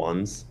number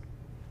ones,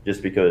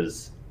 just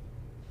because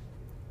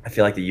I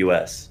feel like the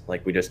US,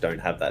 like, we just don't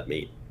have that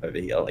meat over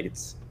here. Like,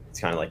 it's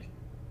kind of like,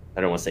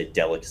 I don't want to say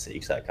delicacy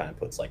because that kind of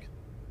puts like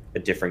a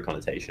different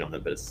connotation on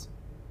it, but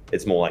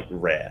it's more like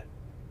rare.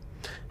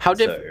 How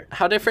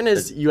different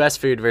is US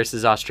food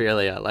versus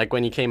Australia? Like,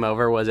 when you came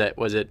over, was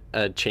it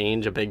a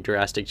change, a big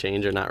drastic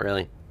change, or not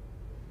really?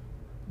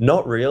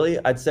 Not really.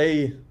 I'd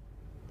say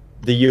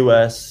the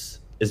US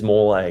is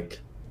more like,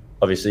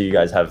 obviously you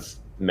guys have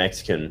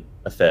Mexican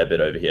a fair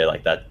bit over here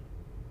like that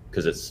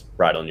because it's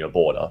right on your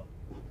border.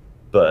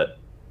 But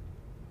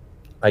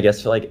I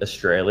guess for like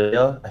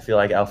Australia, I feel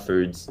like our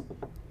food's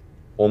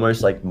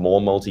almost like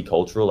more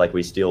multicultural. Like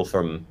we steal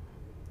from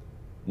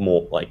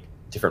more like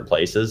different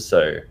places.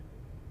 So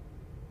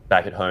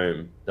back at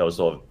home, there was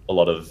sort of a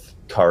lot of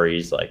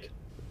curries, like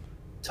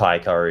Thai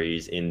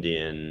curries,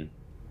 Indian,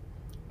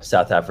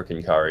 South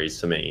African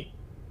curries for me.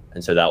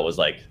 And so that was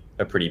like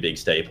a pretty big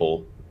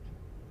staple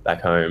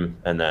back home.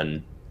 And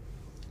then,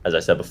 as I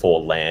said before,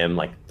 lamb,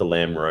 like the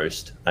lamb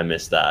roast, I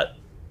miss that.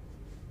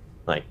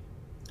 Like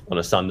on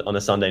a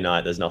Sunday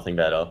night, there's nothing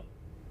better.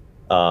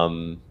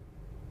 And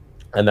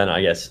then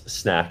I guess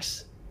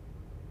snacks.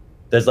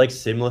 There's like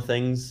similar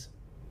things,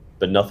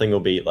 but nothing will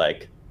beat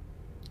like,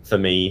 for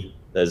me,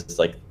 there's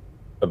like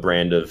a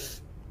brand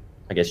of,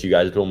 I guess you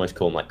guys could almost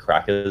call them like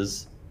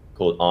crackers,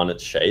 called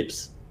Arnott's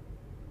Shapes.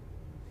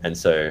 And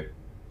so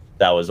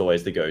that was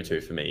always the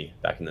go-to for me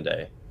back in the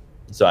day.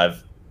 So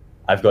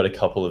I've got a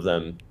couple of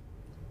them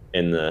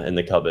in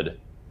the cupboard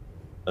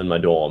in my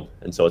dorm,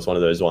 and so it's one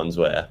of those ones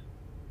where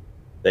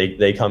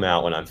they come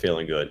out when I'm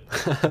feeling good.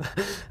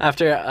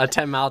 After a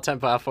 10-mile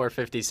tempo at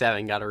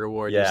 4:57, got to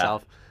reward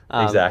yourself.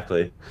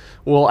 Exactly.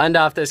 We'll end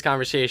off this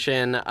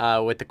conversation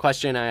with the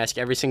question I ask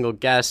every single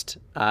guest.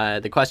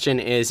 The question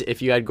is, if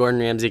you had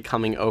Gordon Ramsay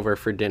coming over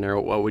for dinner,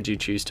 what would you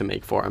choose to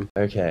make for him?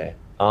 Okay.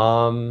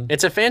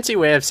 It's a fancy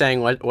way of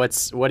saying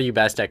what are you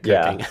best at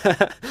cooking?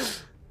 Yeah.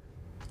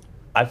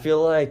 I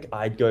feel like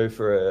I'd go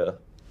for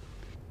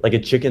a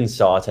chicken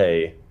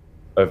satay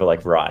over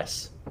like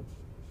rice.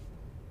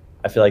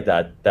 I feel like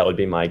that would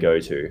be my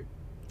go-to.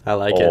 I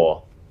like it.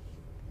 Or,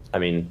 I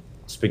mean,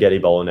 spaghetti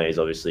bolognese,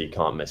 obviously you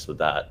can't mess with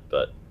that,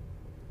 but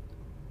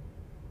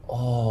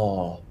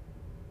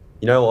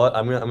you know what?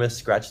 I'm gonna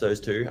scratch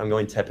those two. I'm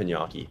going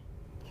teppanyaki.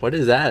 What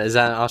is that? Is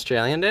that an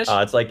Australian dish?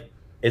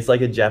 It's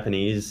like a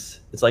Japanese.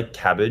 It's like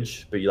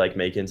cabbage, but you like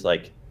make it into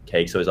like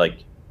cake. So it's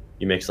like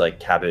you mix like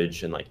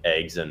cabbage and like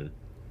eggs and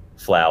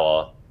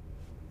flour.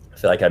 I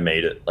feel like I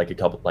made it like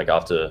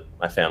after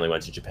my family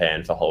went to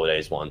Japan for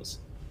holidays once.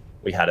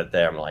 We had it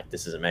there and we're like,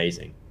 this is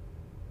amazing.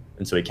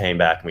 And so we came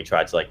back and we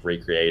tried to like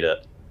recreate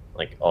it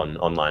like on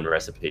online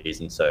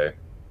recipes. And so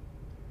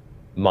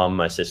Mum,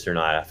 my sister and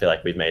I feel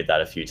like we've made that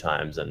a few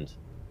times and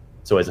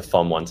it's always a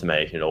fun one to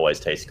make and it always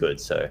tastes good.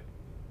 So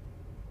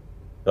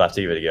we'll have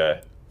to give it a go.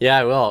 Yeah,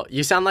 I will.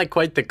 You sound like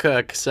quite the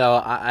cook,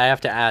 so I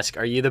have to ask,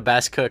 are you the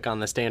best cook on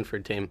the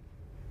Stanford team?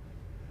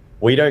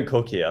 We don't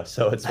cook here,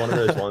 so it's one of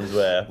those ones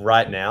where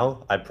right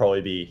now I'd probably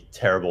be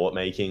terrible at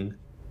making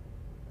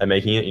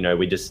it. You know,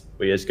 we just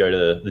go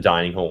to the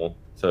dining hall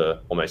for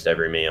almost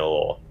every meal,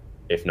 or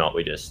if not,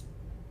 we just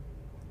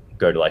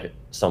go to like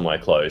somewhere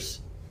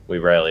close. We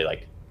rarely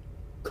like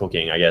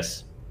cooking. I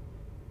guess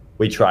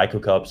we try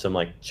cook up some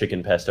like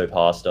chicken pesto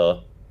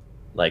pasta,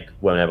 like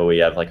whenever we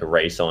have like a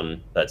race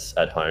on that's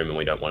at home and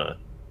we don't want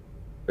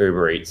to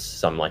Uber Eats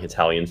some like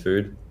Italian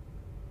food.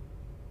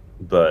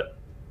 But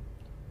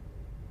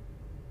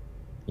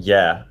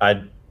yeah,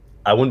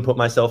 I wouldn't put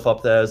myself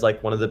up there as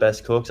like one of the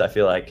best cooks. I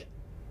feel like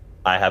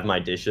I have my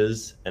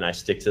dishes and I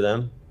stick to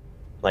them.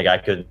 Like I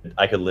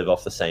could live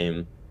off the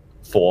same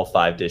 4 or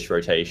 5 dish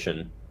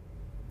rotation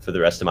for the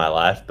rest of my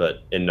life,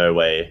 but in no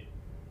way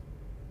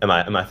am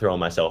I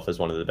throwing myself as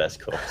one of the best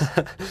cooks.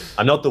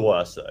 I'm not the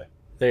worst though.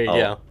 There you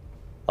go.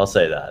 I'll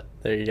say that.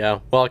 There you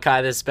go. Well,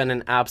 Kai, this has been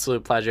an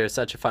absolute pleasure.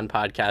 Such a fun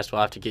podcast.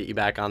 We'll have to get you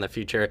back on the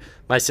future.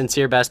 My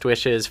sincere best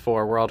wishes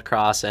for World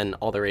Cross and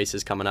all the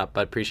races coming up,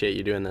 but appreciate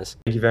you doing this.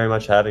 Thank you very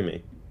much for having me.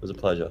 It was a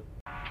pleasure.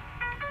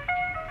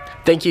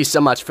 Thank you so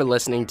much for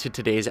listening to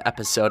today's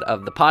episode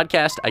of the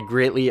podcast. I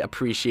greatly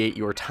appreciate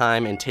your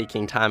time and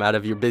taking time out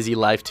of your busy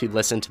life to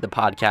listen to the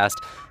podcast.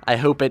 I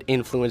hope it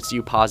influenced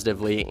you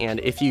positively. And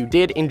if you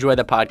did enjoy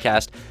the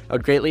podcast, I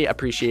would greatly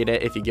appreciate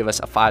it if you give us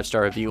a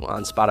 5-star review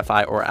on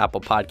Spotify or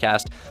Apple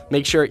Podcast.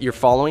 Make sure you're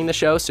following the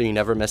show so you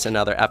never miss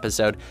another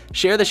episode.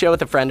 Share the show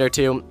with a friend or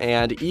two,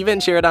 and even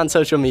share it on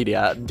social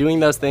media. Doing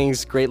those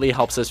things greatly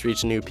helps us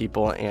reach new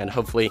people and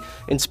hopefully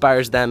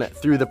inspires them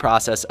through the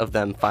process of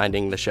them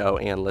finding the show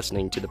and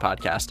listening to the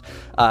podcast.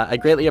 I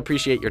greatly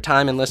appreciate your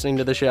time in listening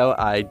to the show.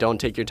 I don't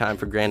take your time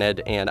for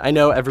granted, and I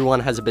know everyone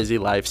has a busy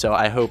life, so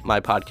I hope my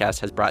podcast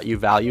has brought you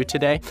value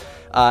today.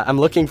 I'm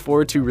looking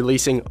forward to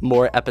releasing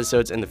more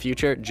episodes in the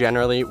future.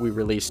 Generally, we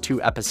release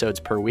 2 episodes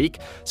per week.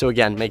 So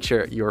again, make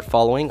sure you're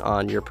following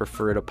on your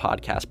preferred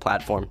podcast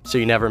platform so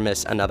you never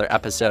miss another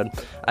episode.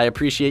 I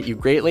appreciate you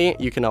greatly.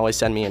 You can always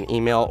send me an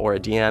email or a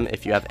DM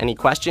if you have any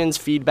questions,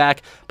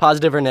 feedback,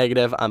 positive or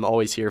negative. I'm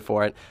always here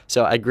for it.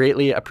 So I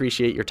greatly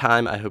appreciate your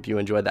time. I hope you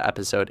enjoyed the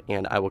episode,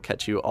 and I will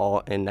catch you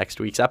all in next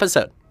week's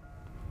episode.